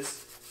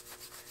surfaces.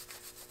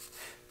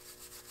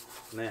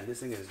 Man, this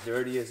thing is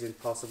dirty as it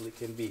possibly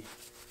can be.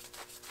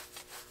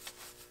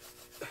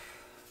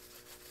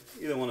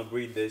 You don't want to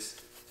breathe this.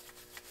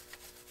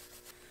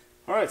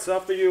 Alright, so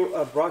after you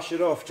brush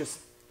it off, just,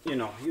 you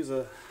know, use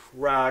a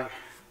rag,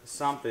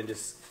 something,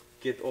 just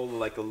get all the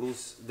like a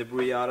loose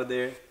debris out of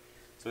there,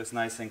 so it's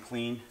nice and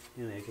clean.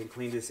 You know, you can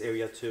clean this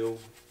area too,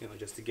 you know,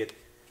 just to get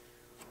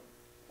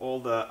all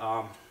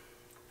the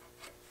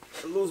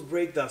loose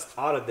brake dust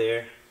out of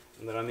there.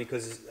 You know what I mean?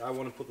 Because I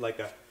want to put like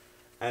a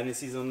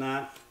anti-seize on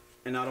that,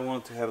 and I don't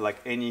want to have like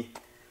any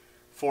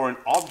foreign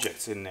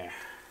objects in there.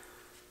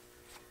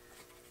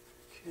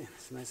 Okay,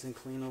 it's nice and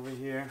clean over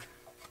here.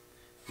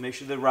 Make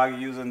sure the rag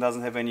you're using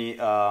doesn't have any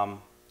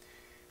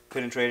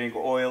penetrating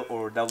oil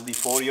or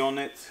WD-40 on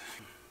it.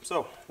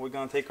 So we're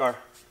gonna take our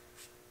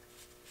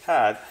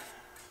pad,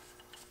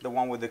 the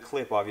one with the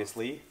clip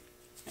obviously,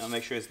 and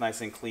make sure it's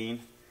nice and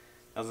clean,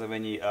 doesn't have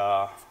any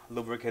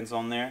lubricants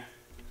on there.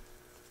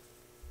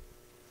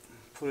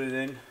 Put it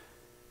in,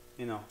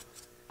 you know,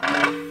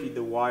 feed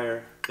the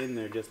wire in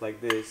there just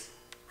like this,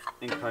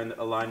 and kind of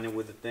align it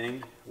with the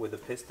thing, with the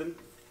piston,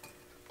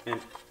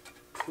 and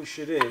push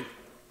it in,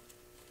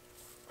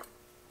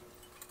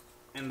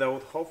 and that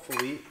would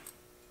hopefully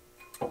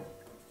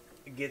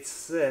get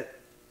set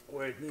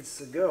where it needs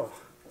to go,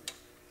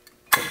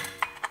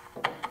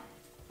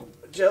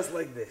 just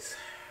like this.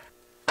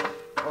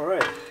 All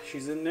right,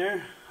 she's in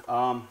there.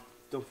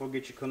 Don't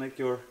forget to connect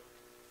your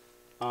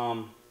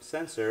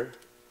sensor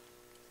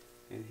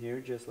in here,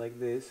 just like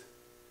this.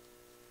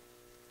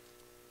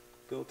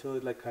 Go till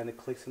it like kind of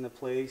clicks into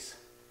place.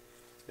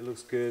 It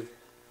looks good.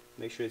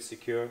 Make sure it's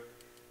secure.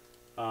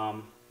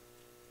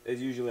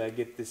 As usually I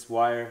get this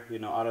wire, you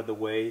know, out of the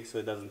way so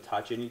it doesn't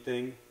touch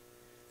anything.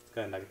 It's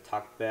kind of like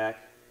tucked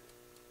back.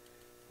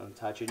 Doesn't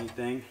touch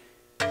anything.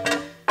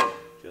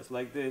 Just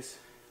like this.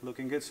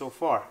 Looking good so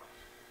far.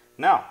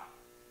 Now,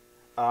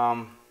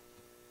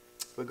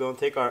 we're going to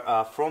take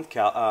our front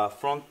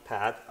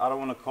pad. I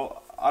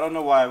don't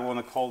know why I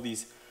want to call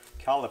these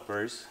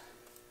calipers,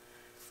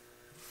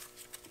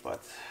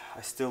 but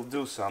I still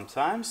do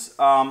sometimes.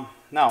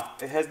 Now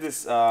it has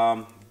this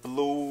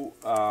blue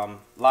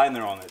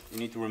liner on it. You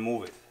need to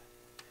remove it.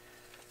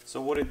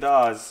 So what it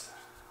does,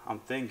 I'm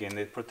thinking,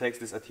 it protects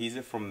this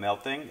adhesive from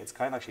melting. It's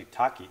kind of actually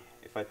tacky.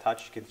 If I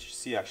touch, you can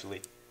see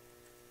actually,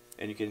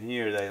 and you can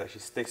hear that it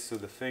actually sticks to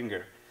the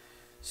finger.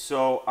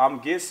 So I'm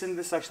guessing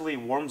this actually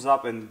warms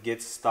up and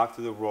gets stuck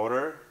to the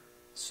rotor.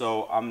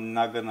 So I'm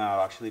not gonna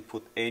actually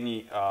put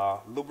any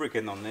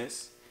lubricant on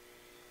this.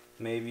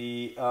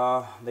 Maybe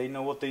they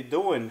know what they're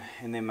doing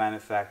in their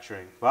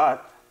manufacturing,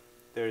 but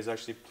there is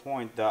actually a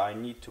point that I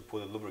need to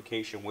put a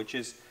lubrication, which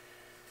is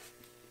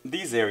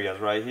these areas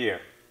right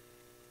here.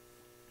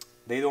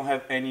 They don't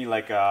have any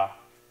like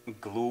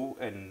glue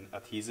and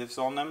adhesives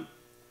on them,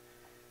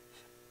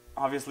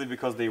 obviously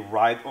because they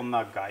ride on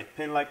that guide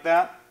pin like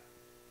that.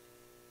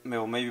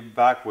 Well, maybe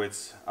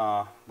backwards,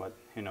 but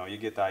you know, you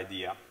get the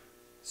idea.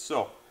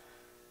 So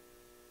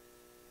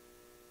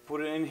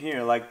put it in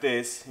here like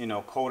this, you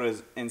know, coat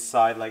it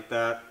inside like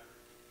that.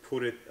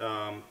 Put it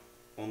on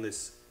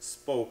this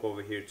spoke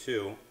over here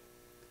too,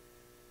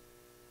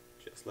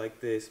 just like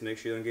this. Make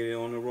sure you don't get it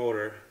on the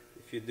rotor.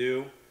 If you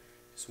do,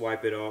 just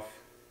wipe it off.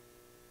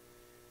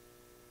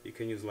 You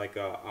can use like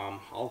a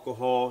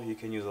alcohol. You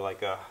can use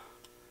like a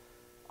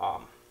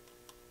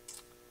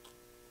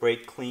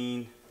brake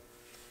clean.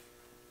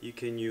 You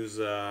can use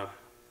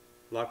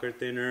lacquer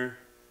thinner.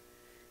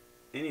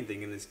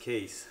 Anything in this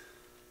case.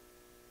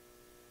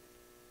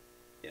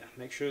 Yeah,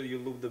 make sure you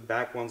lube the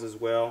back ones as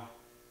well.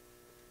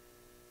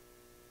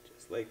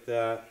 Just like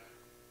that.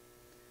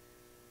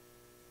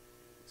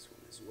 This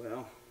one as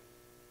well.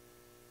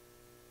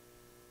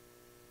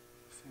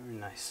 Very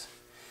nice.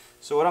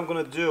 So what I'm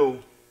gonna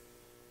do,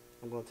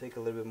 I'm gonna take a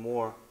little bit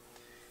more,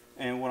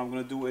 and what I'm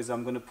gonna do is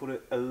I'm gonna put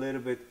it a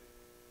little bit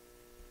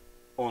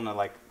on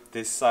like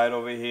this side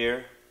over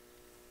here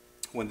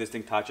when this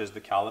thing touches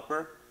the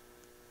caliper.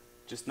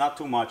 Just not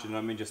too much, you know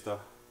what I mean? Just a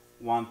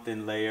one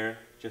thin layer,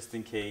 just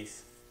in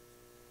case.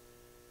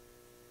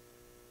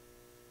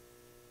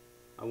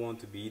 I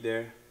want to be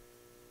there.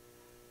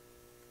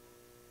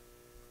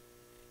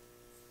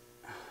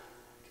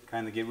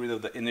 Kind of get rid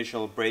of the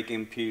initial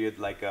break-in period,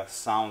 like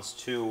sounds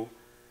too.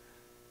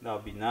 That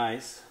would be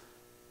nice.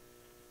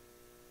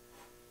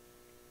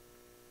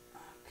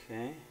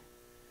 Okay.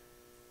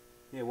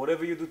 Yeah,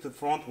 whatever you do to the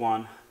front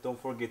one,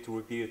 don't forget to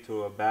repeat it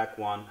to a back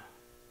one,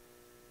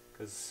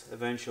 because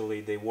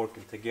eventually they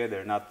work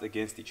together, not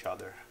against each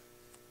other.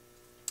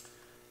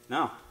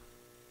 Now,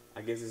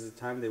 I guess this is the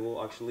time they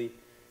will actually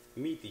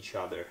meet each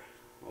other.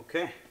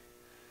 Okay,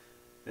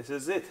 this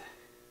is it.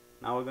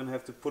 Now we're gonna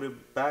have to put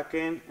it back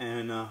in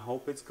and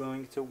hope it's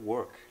going to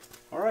work.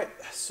 Alright,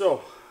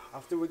 so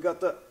after we got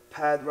the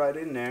pad right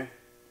in there,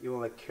 you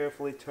want to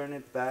carefully turn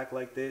it back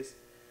like this,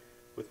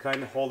 with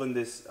kind of holding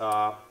this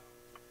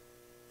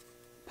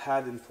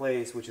pad in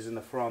place, which is in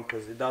the front,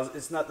 because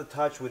it's not to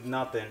touch with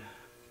nothing.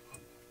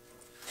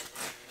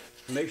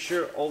 Make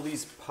sure all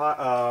these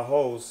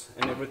hose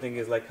and everything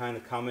is like kind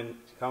of coming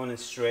in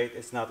straight.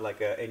 It's not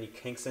like any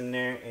kinks in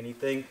there,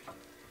 anything,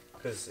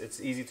 because it's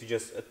easy to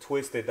just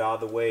twist it the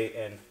other way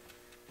and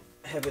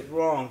have it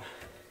wrong.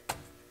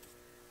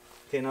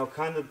 Okay, now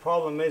kind of the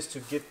problem is to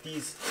get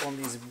these on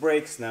these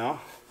brakes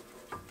now.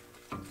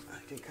 I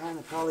can kind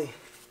of probably,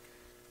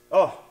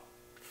 oh,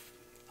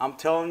 I'm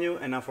telling you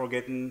and I'm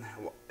forgetting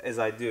as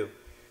I do.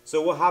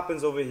 So what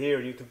happens over here,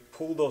 you need to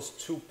pull those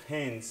two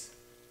pins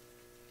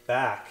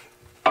back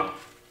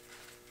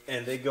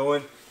and they go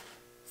in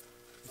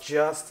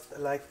just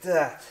like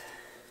that.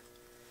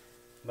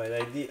 By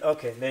the idea,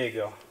 okay, there you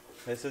go.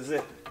 This is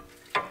it.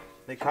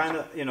 They kind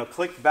of, you know,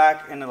 click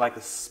back into like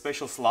the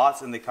special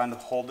slots and they kind of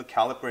hold the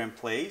caliper in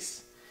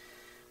place,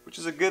 which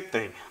is a good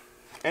thing.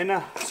 And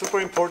a super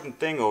important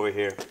thing over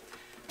here.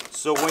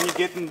 So when you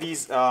get in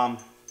these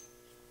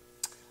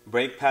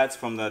brake pads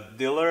from the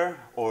dealer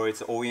or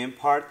it's OEM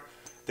part,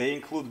 they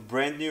include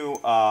brand new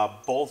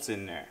bolts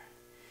in there.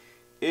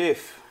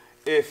 If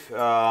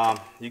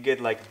you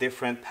get like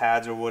different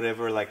pads or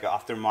whatever, like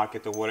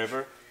aftermarket or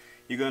whatever,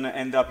 you're gonna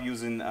end up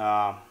using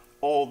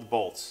old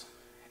bolts.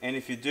 And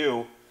if you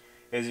do,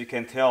 as you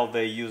can tell,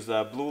 they use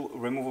a blue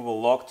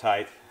removable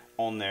Loctite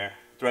on there,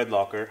 thread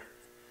locker,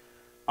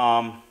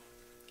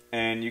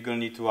 and you're gonna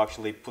need to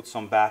actually put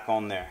some back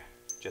on there,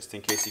 just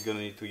in case you're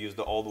gonna need to use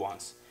the old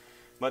ones.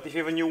 But if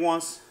you have new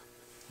ones,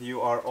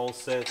 you are all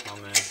set, my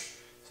man.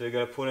 So you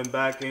gotta put them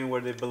back in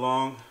where they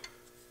belong.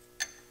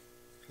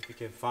 If you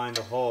can find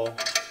a hole,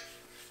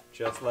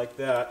 just like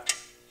that,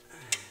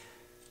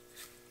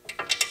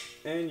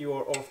 and you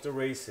are off the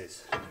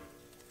races.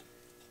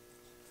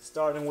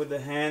 Starting with the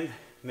hand,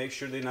 make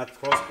sure they're not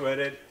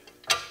cross-threaded,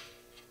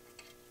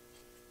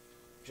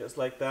 just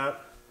like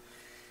that.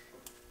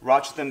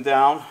 Ratchet them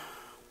down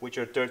with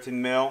your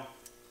 13 mil.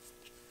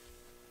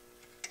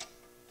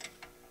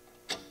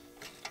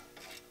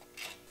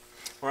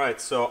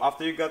 Alright, so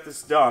after you got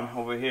this done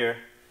over here,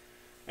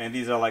 and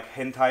these are like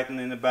hand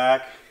tightened in the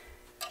back,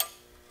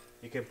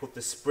 you can put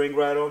the spring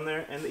right on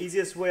there. And the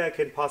easiest way I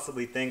can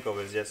possibly think of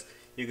is just,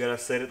 you gotta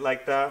set it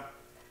like that,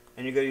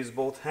 and you gotta use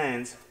both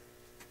hands,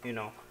 you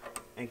know,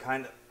 and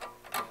kind of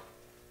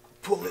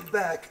pull it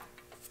back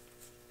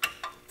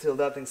till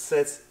that thing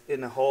sets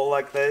in a hole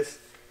like this.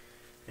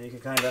 And you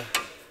can kind of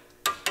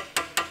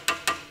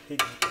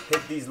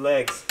hit these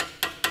legs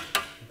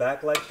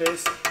back like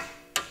this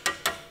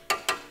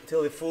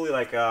until it fully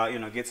like you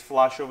know, gets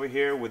flush over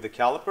here with the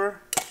caliper,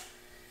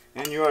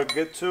 and you are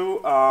good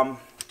to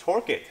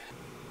torque it.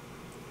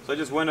 So I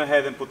just went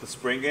ahead and put the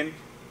spring in.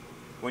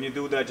 When you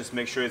do that, just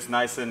make sure it's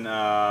nice and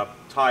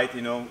tight,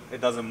 you know,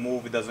 it doesn't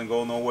move, it doesn't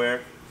go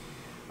nowhere.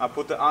 I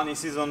put the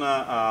anti-seize on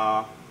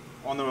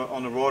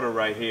the rotor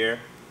right here.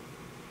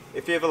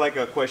 If you have like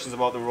questions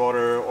about the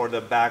rotor or the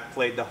back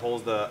plate that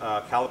holds the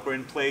caliper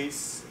in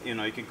place, you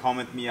know, you can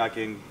comment me. I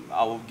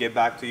will get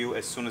back to you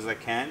as soon as I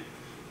can,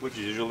 which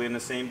is usually in the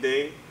same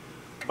day.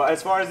 But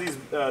as far as these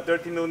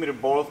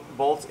 13mm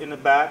bolts in the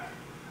back,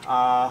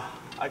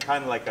 I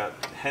kind of like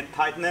hand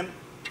tighten them,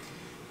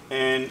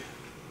 and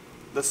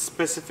the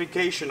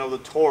specification of the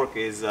torque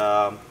is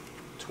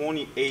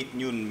 28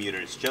 Newton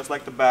meters, just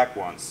like the back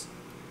ones.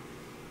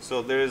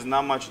 So there is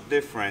not much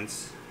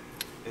difference.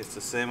 It's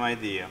the same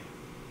idea.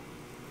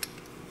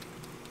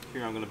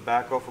 Here I'm going to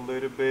back off a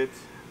little bit,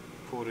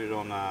 put it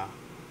on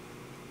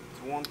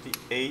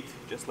 28,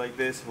 just like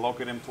this, lock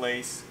it in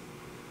place,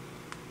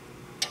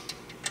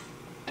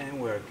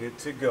 and we're good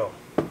to go.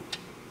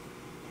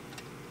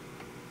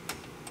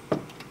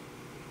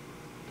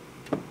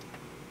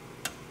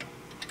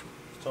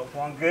 Top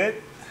one good.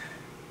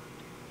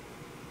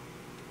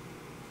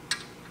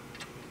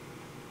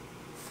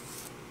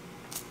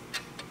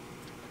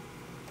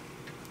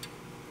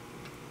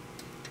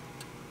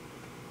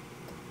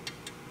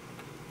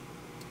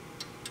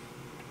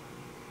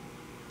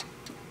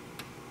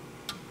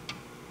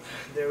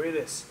 There it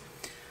is.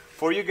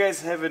 For you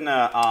guys having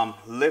a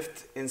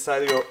lift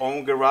inside your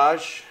own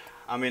garage,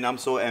 I mean, I'm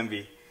so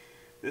envy.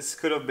 This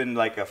could have been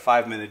like a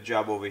 5-minute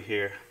job over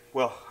here.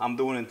 Well, I'm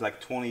doing it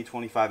like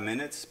 20-25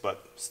 minutes,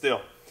 but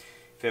still,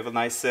 if you have a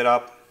nice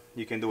setup,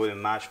 you can do it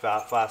in much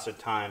faster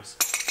times.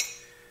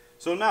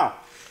 So now,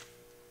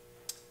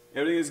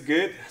 everything is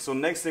good. So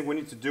next thing we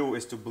need to do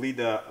is to bleed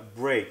the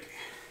brake.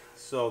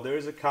 So there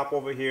is a cup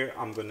over here.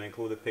 I'm going to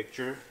include a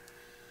picture.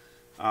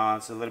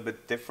 It's a little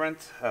bit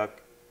different.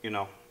 You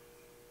know,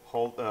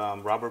 hold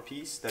rubber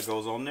piece that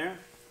goes on there.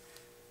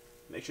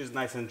 Make sure it's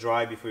nice and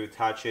dry before you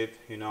touch it,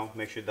 you know,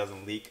 make sure it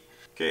doesn't leak.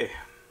 Okay,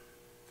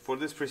 for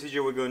this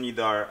procedure we're going to need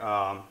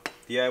our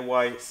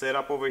DIY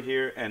setup over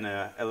here and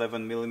a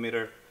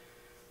 11mm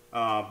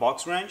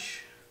box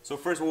wrench. So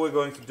first what we're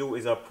going to do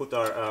is put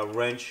our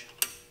wrench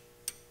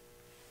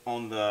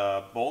on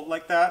the bolt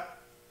like that,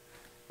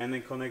 and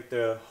then connect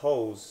the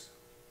hose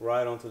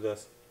right onto the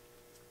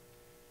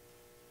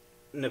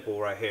nipple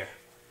right here,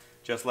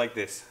 just like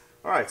this.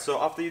 Alright,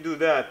 so after you do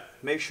that,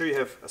 make sure you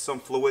have some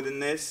fluid in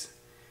this.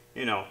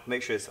 You know,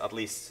 make sure it's at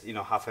least, you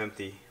know, half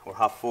empty or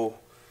half full.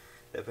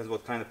 Depends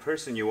what kind of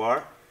person you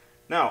are.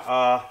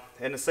 Now,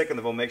 in a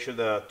second we'll make sure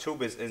the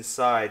tube is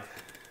inside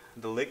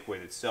the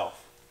liquid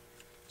itself.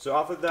 So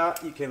after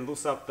that, you can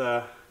loose up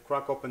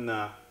crack open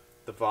the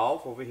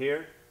valve over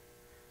here.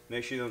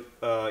 Make sure you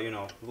don't, you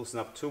know, loosen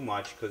up too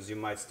much, because you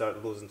might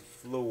start losing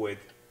fluid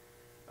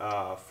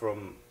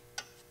from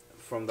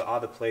the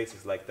other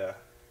places like the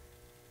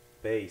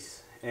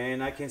base.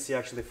 And I can see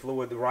actually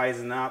fluid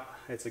rising up.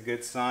 It's a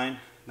good sign.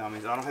 That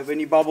means I don't have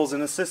any bubbles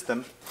in the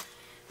system.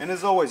 And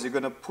as always, you're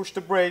gonna push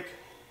the brake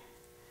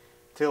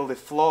till the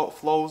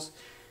flows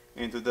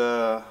into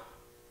the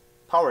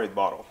Powerade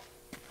bottle.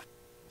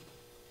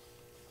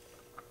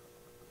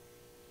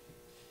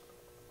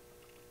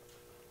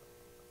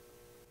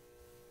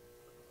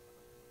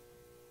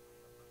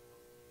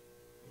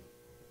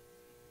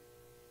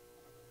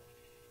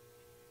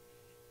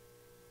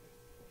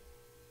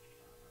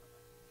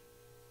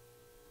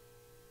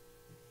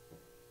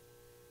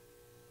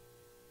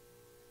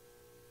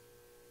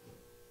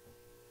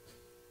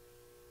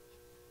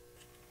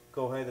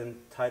 go ahead and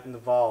tighten the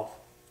valve.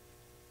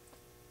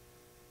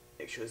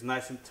 Make sure it's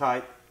nice and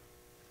tight.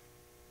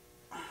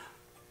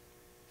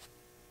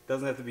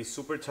 Doesn't have to be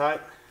super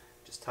tight,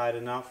 just tight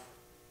enough.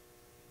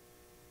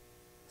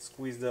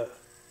 Squeeze the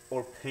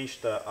or pinch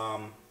the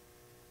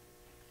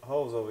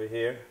hose over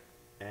here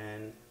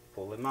and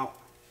pull them out.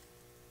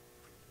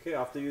 Okay,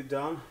 after you're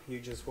done, you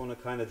just want to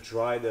kind of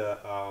dry the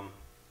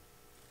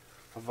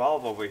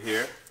valve over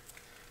here,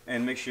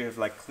 and make sure you have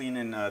like clean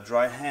and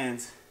dry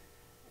hands,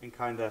 and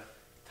kind of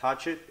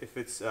touch it. If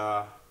it's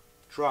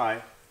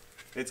dry,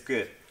 it's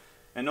good.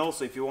 And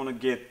also, if you want to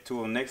get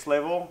to a next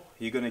level,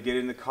 you're gonna get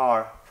in the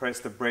car, press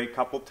the brake a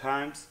couple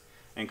times,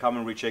 and come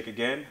and recheck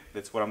again.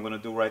 That's what I'm gonna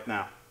do right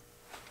now.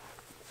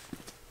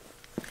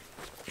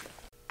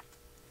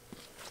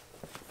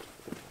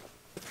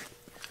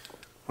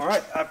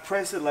 Alright, I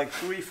pressed it like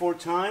 3-4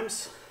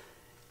 times.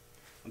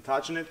 I'm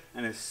touching it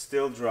and it's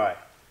still dry.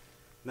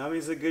 That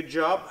means a good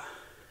job.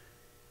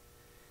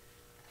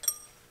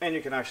 And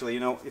you can actually, you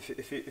know,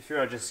 if you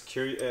are just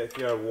curious, if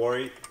you are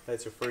worried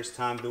that's your first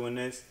time doing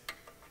this,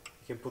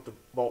 you can put the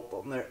bolt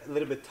on there a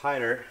little bit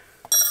tighter.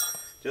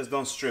 Just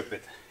don't strip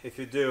it. If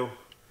you do,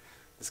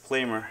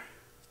 disclaimer,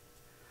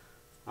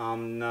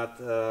 I'm not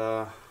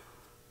the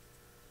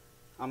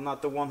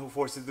one who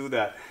forced you to do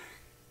that.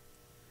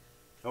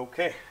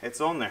 Okay,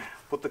 it's on there.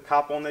 Put the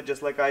cap on it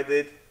just like I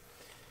did.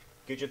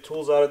 Get your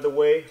tools out of the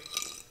way.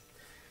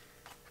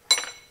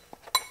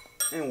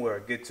 And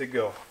we're good to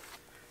go.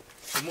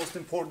 The most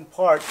important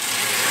part,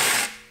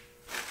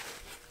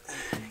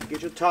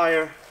 get your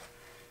tire,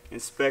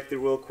 inspect it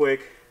real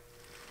quick.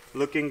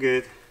 Looking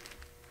good.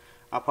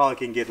 I probably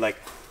can get like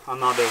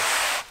another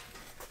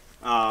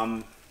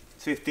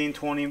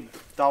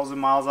 15-20,000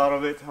 miles out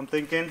of it, I'm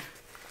thinking.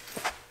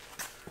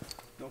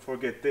 Don't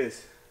forget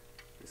this.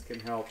 This can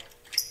help.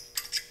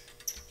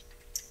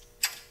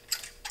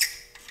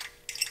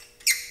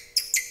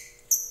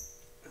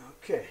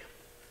 Okay.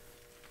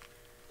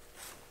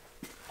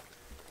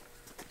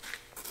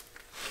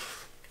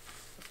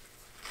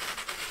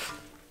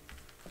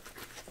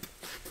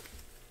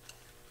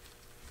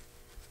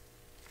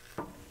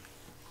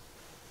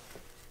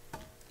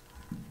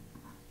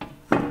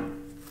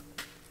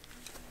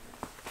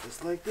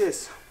 Just like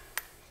this.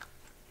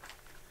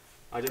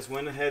 I just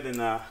went ahead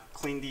and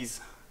cleaned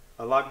these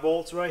lock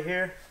bolts right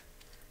here.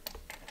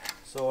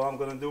 So what I'm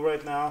gonna do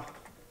right now,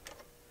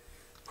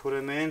 put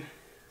them in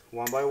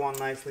one by one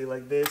nicely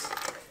like this.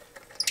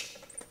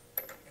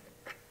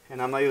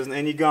 And I'm not using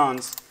any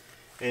guns,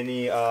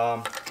 any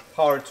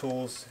power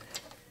tools,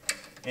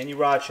 any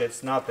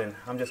ratchets, nothing.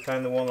 I'm just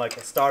kind of one like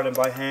starting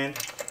by hand,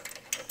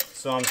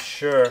 so I'm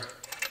sure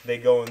they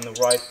go in the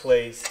right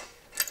place.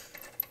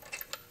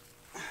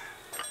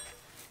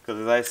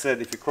 Because as I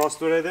said, if you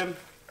cross-thread them,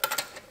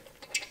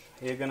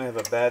 you're gonna have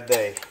a bad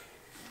day.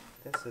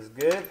 This is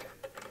good.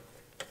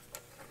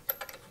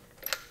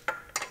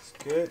 It's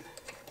good.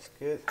 It's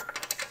good.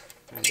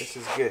 And this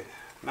is good.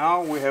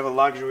 Now we have a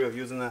luxury of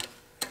using a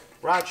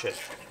ratchet.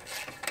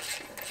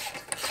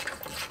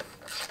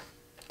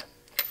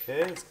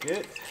 Okay, it's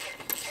good.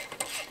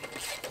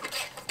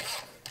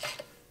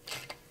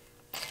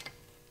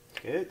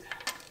 Good.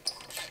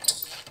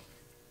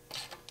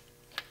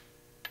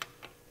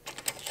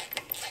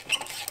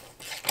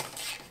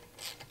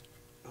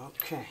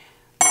 Okay.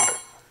 Now,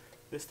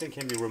 this thing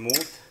can be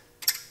removed.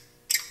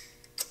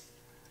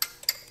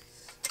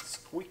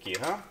 Squeaky,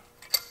 huh?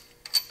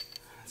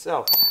 It's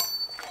out.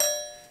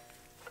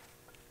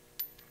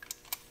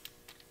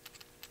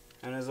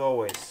 And as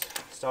always,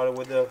 start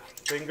with the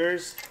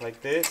fingers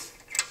like this.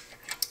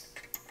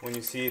 When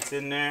you see it's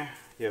in there,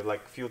 you have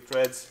like a few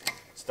threads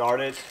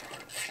started.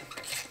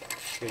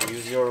 You can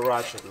use your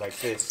ratchet like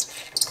this.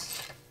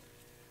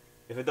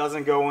 If it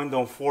doesn't go in,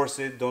 don't force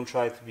it. Don't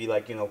try to be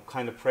like, you know,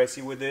 kind of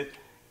pressy with it,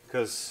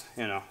 because,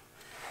 you know,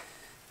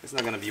 it's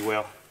not gonna be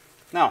well.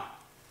 Now,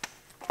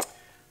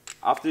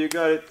 after you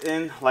got it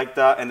in like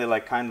that, and then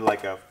like kind of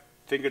like a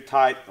finger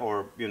tight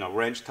or, you know,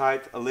 wrench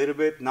tight a little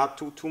bit, not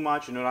too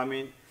much, you know what I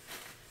mean?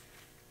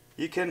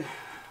 You can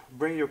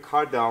bring your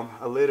car down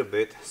a little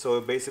bit.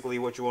 So basically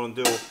what you want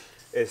to do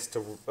is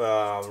to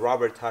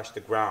rubber touch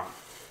the ground,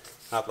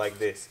 not like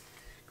this.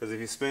 Because if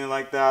you spin it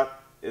like that,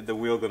 the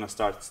wheel gonna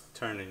start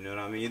turning, you know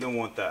what I mean? You don't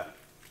want that.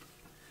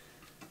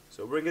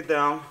 So bring it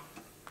down.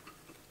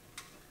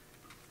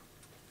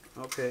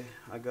 Okay,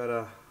 I got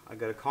a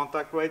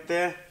contact right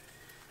there.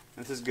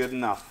 This is good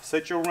enough.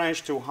 Set your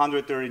wrench to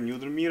 130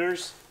 Newton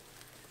meters.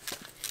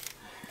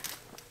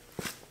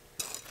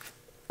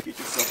 Get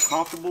yourself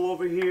comfortable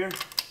over here.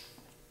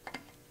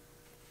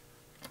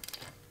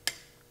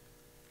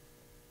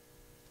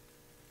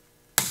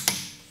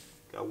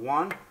 Got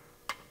one.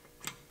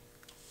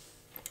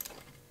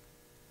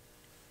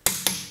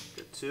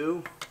 Got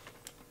two.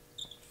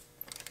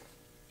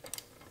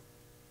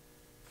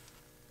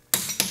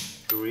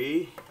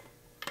 Three.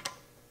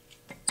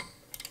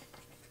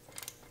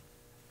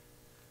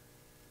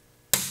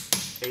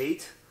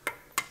 8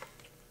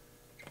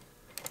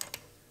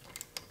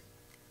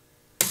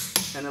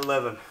 and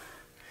 11.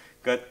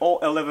 Got all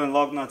 11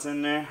 lug nuts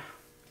in there.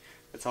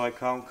 That's how I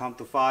count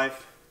to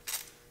 5.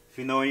 If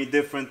you know any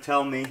different,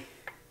 tell me.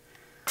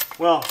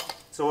 Well,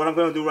 so what I'm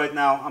gonna do right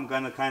now, I'm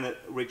gonna kind of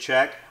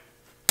recheck.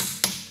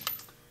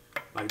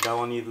 Like that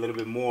one needs a little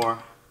bit more.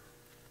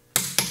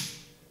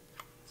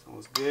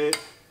 Sounds good.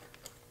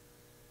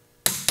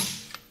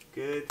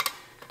 Good.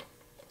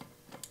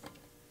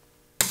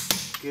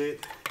 Good.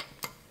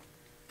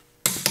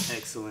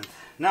 Excellent.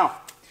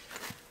 Now,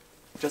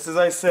 just as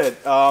I said,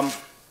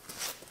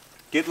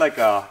 get like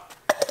a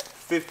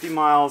 50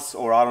 miles,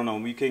 or I don't know,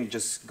 we can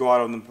just go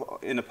out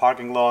in the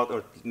parking lot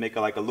or make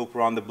like a loop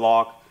around the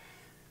block,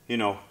 you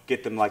know,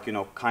 get them like, you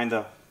know, kind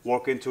of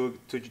walk into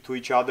to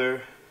each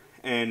other,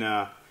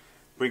 and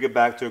bring it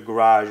back to a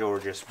garage, or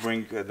just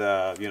bring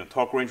the, you know,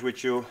 torque wrench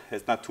with you.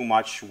 It's not too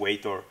much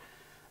weight or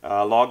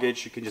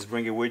luggage, you can just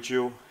bring it with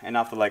you, and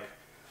after like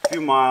a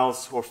few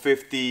miles or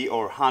 50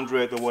 or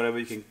 100 or whatever,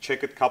 you can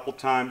check it a couple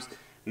times,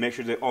 make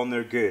sure they're on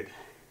there good.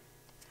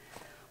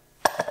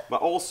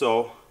 But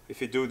also,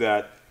 if you do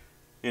that,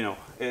 you know,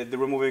 the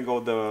removing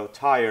of the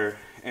tire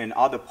and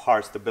other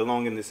parts that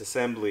belong in this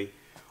assembly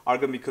are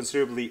going to be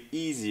considerably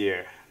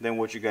easier than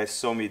what you guys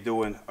saw me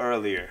doing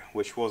earlier,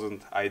 which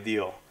wasn't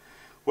ideal.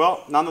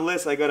 Well,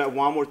 nonetheless, I got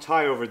one more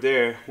tire over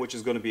there, which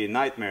is going to be a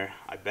nightmare,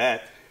 I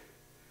bet,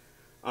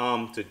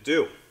 to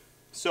do.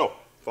 So,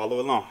 follow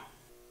along.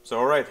 So,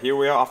 alright, here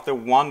we are after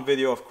one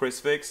video of Chris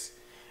Fix,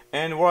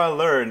 and what I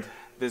learned,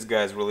 this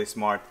guy's really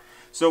smart.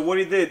 So what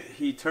he did,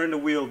 he turned the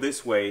wheel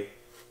this way,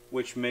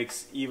 which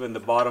makes even the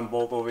bottom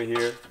bolt over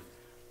here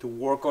to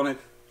work on it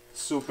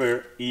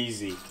super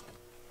easy.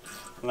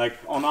 Like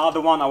on the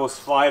other one, I was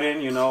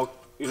fighting, you know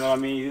what I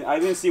mean? I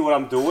didn't see what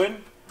I'm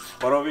doing,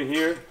 but over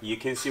here, you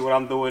can see what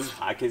I'm doing,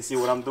 I can see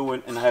what I'm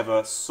doing, and I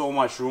have so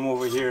much room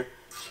over here.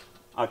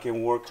 I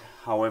can work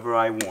however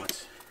I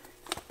want.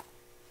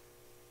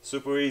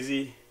 Super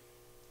easy.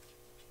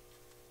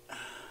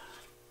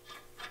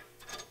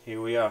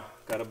 Here we are.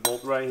 Got a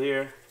bolt right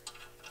here.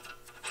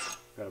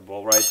 Got a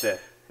bolt right there.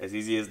 As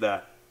easy as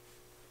that.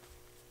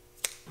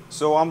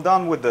 So I'm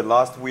done with the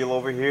last wheel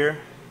over here,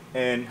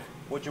 and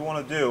what you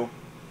want to do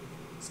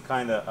is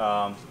kind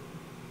of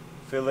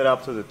fill it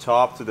up to the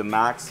top, to the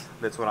max.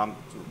 That's what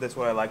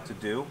I like to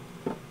do.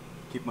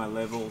 Keep my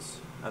levels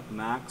at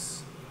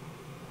max.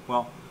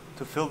 Well,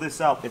 to fill this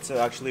up, it's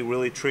actually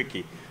really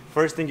tricky.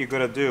 First thing you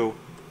gotta do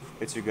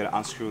is you gotta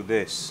unscrew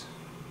this.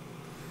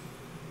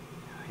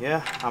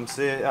 Yeah,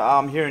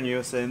 I'm hearing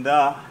you saying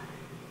that.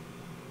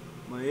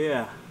 But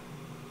yeah,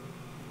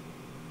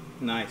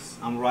 nice.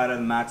 I'm right at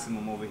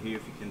maximum over here,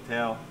 if you can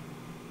tell.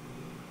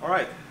 All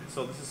right,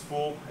 so this is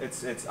full.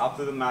 It's up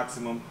to the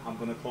maximum. I'm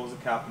gonna close the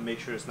cap and make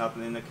sure it's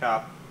nothing in the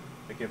cap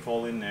that can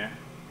fall in there.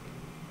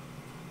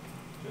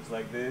 Just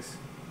like this.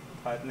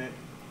 Tighten it,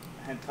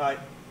 hand tight.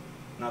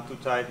 Not too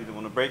tight. You don't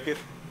want to break it.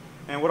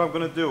 And what I'm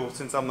gonna do,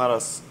 since I'm not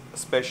a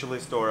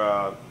specialist or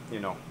a, you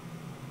know,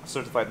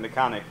 certified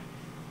mechanic,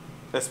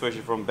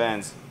 especially from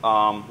Benz,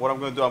 what I'm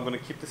gonna do, I'm gonna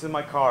keep this in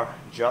my car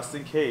just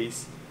in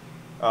case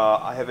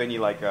I have any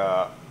like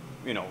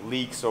you know,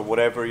 leaks or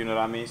whatever, you know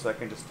what I mean, so I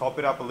can just top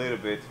it up a little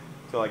bit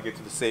till I get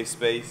to the safe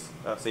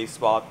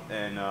spot,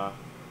 and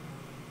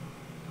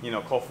you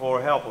know, call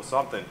for help or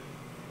something.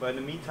 But in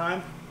the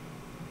meantime,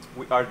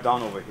 we are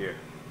done over here.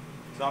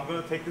 So I'm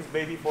gonna take this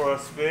baby for a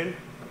spin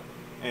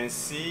and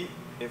see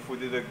if we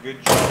did a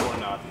good job or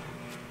not.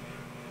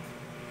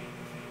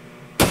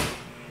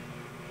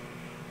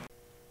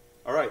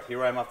 Alright,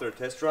 here I am after a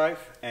test drive,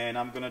 and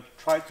I'm gonna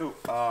try to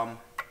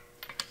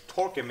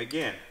torque him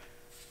again,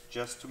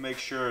 just to make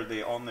sure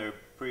they're on there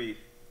pretty,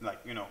 like,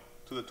 you know,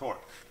 to the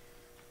torque.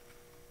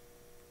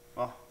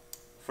 Well,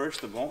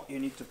 first of all, you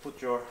need to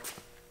put your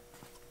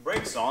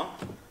brakes on.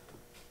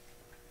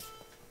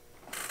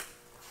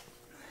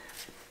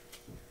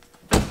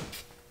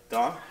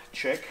 Done,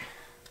 check.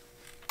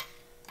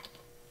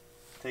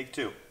 Take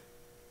 2.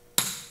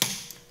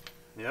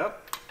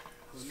 Yep,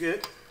 that's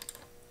good.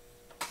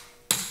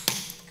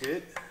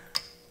 Good.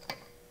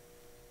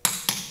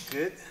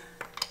 Good.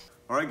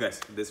 Alright guys,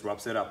 this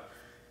wraps it up.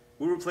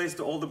 We replaced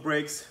all the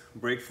brakes,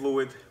 brake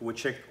fluid, we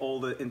checked all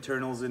the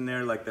internals in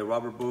there, like the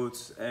rubber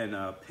boots and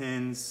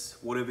pins,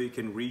 whatever you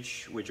can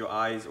reach with your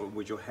eyes or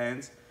with your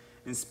hands.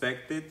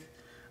 Inspect it.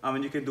 I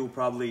mean, you can do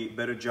probably a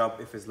better job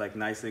if it's like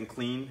nice and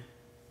clean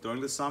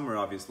during the summer,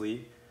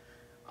 obviously.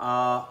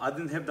 I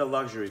didn't have the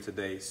luxury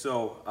today,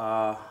 so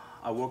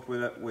I worked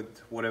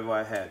with whatever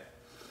I had.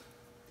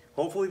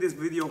 Hopefully this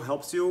video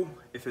helps you.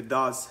 If it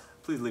does,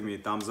 please leave me a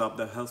thumbs up.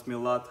 That helps me a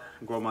lot,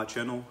 grow my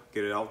channel,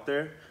 get it out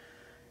there.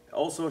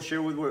 Also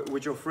share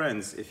with your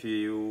friends if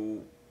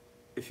you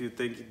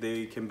think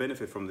they can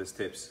benefit from these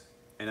tips.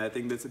 And I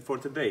think that's it for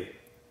today.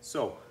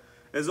 So,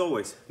 as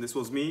always, this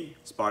was me,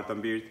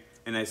 Spartan Beard,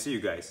 and I see you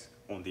guys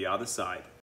on the other side.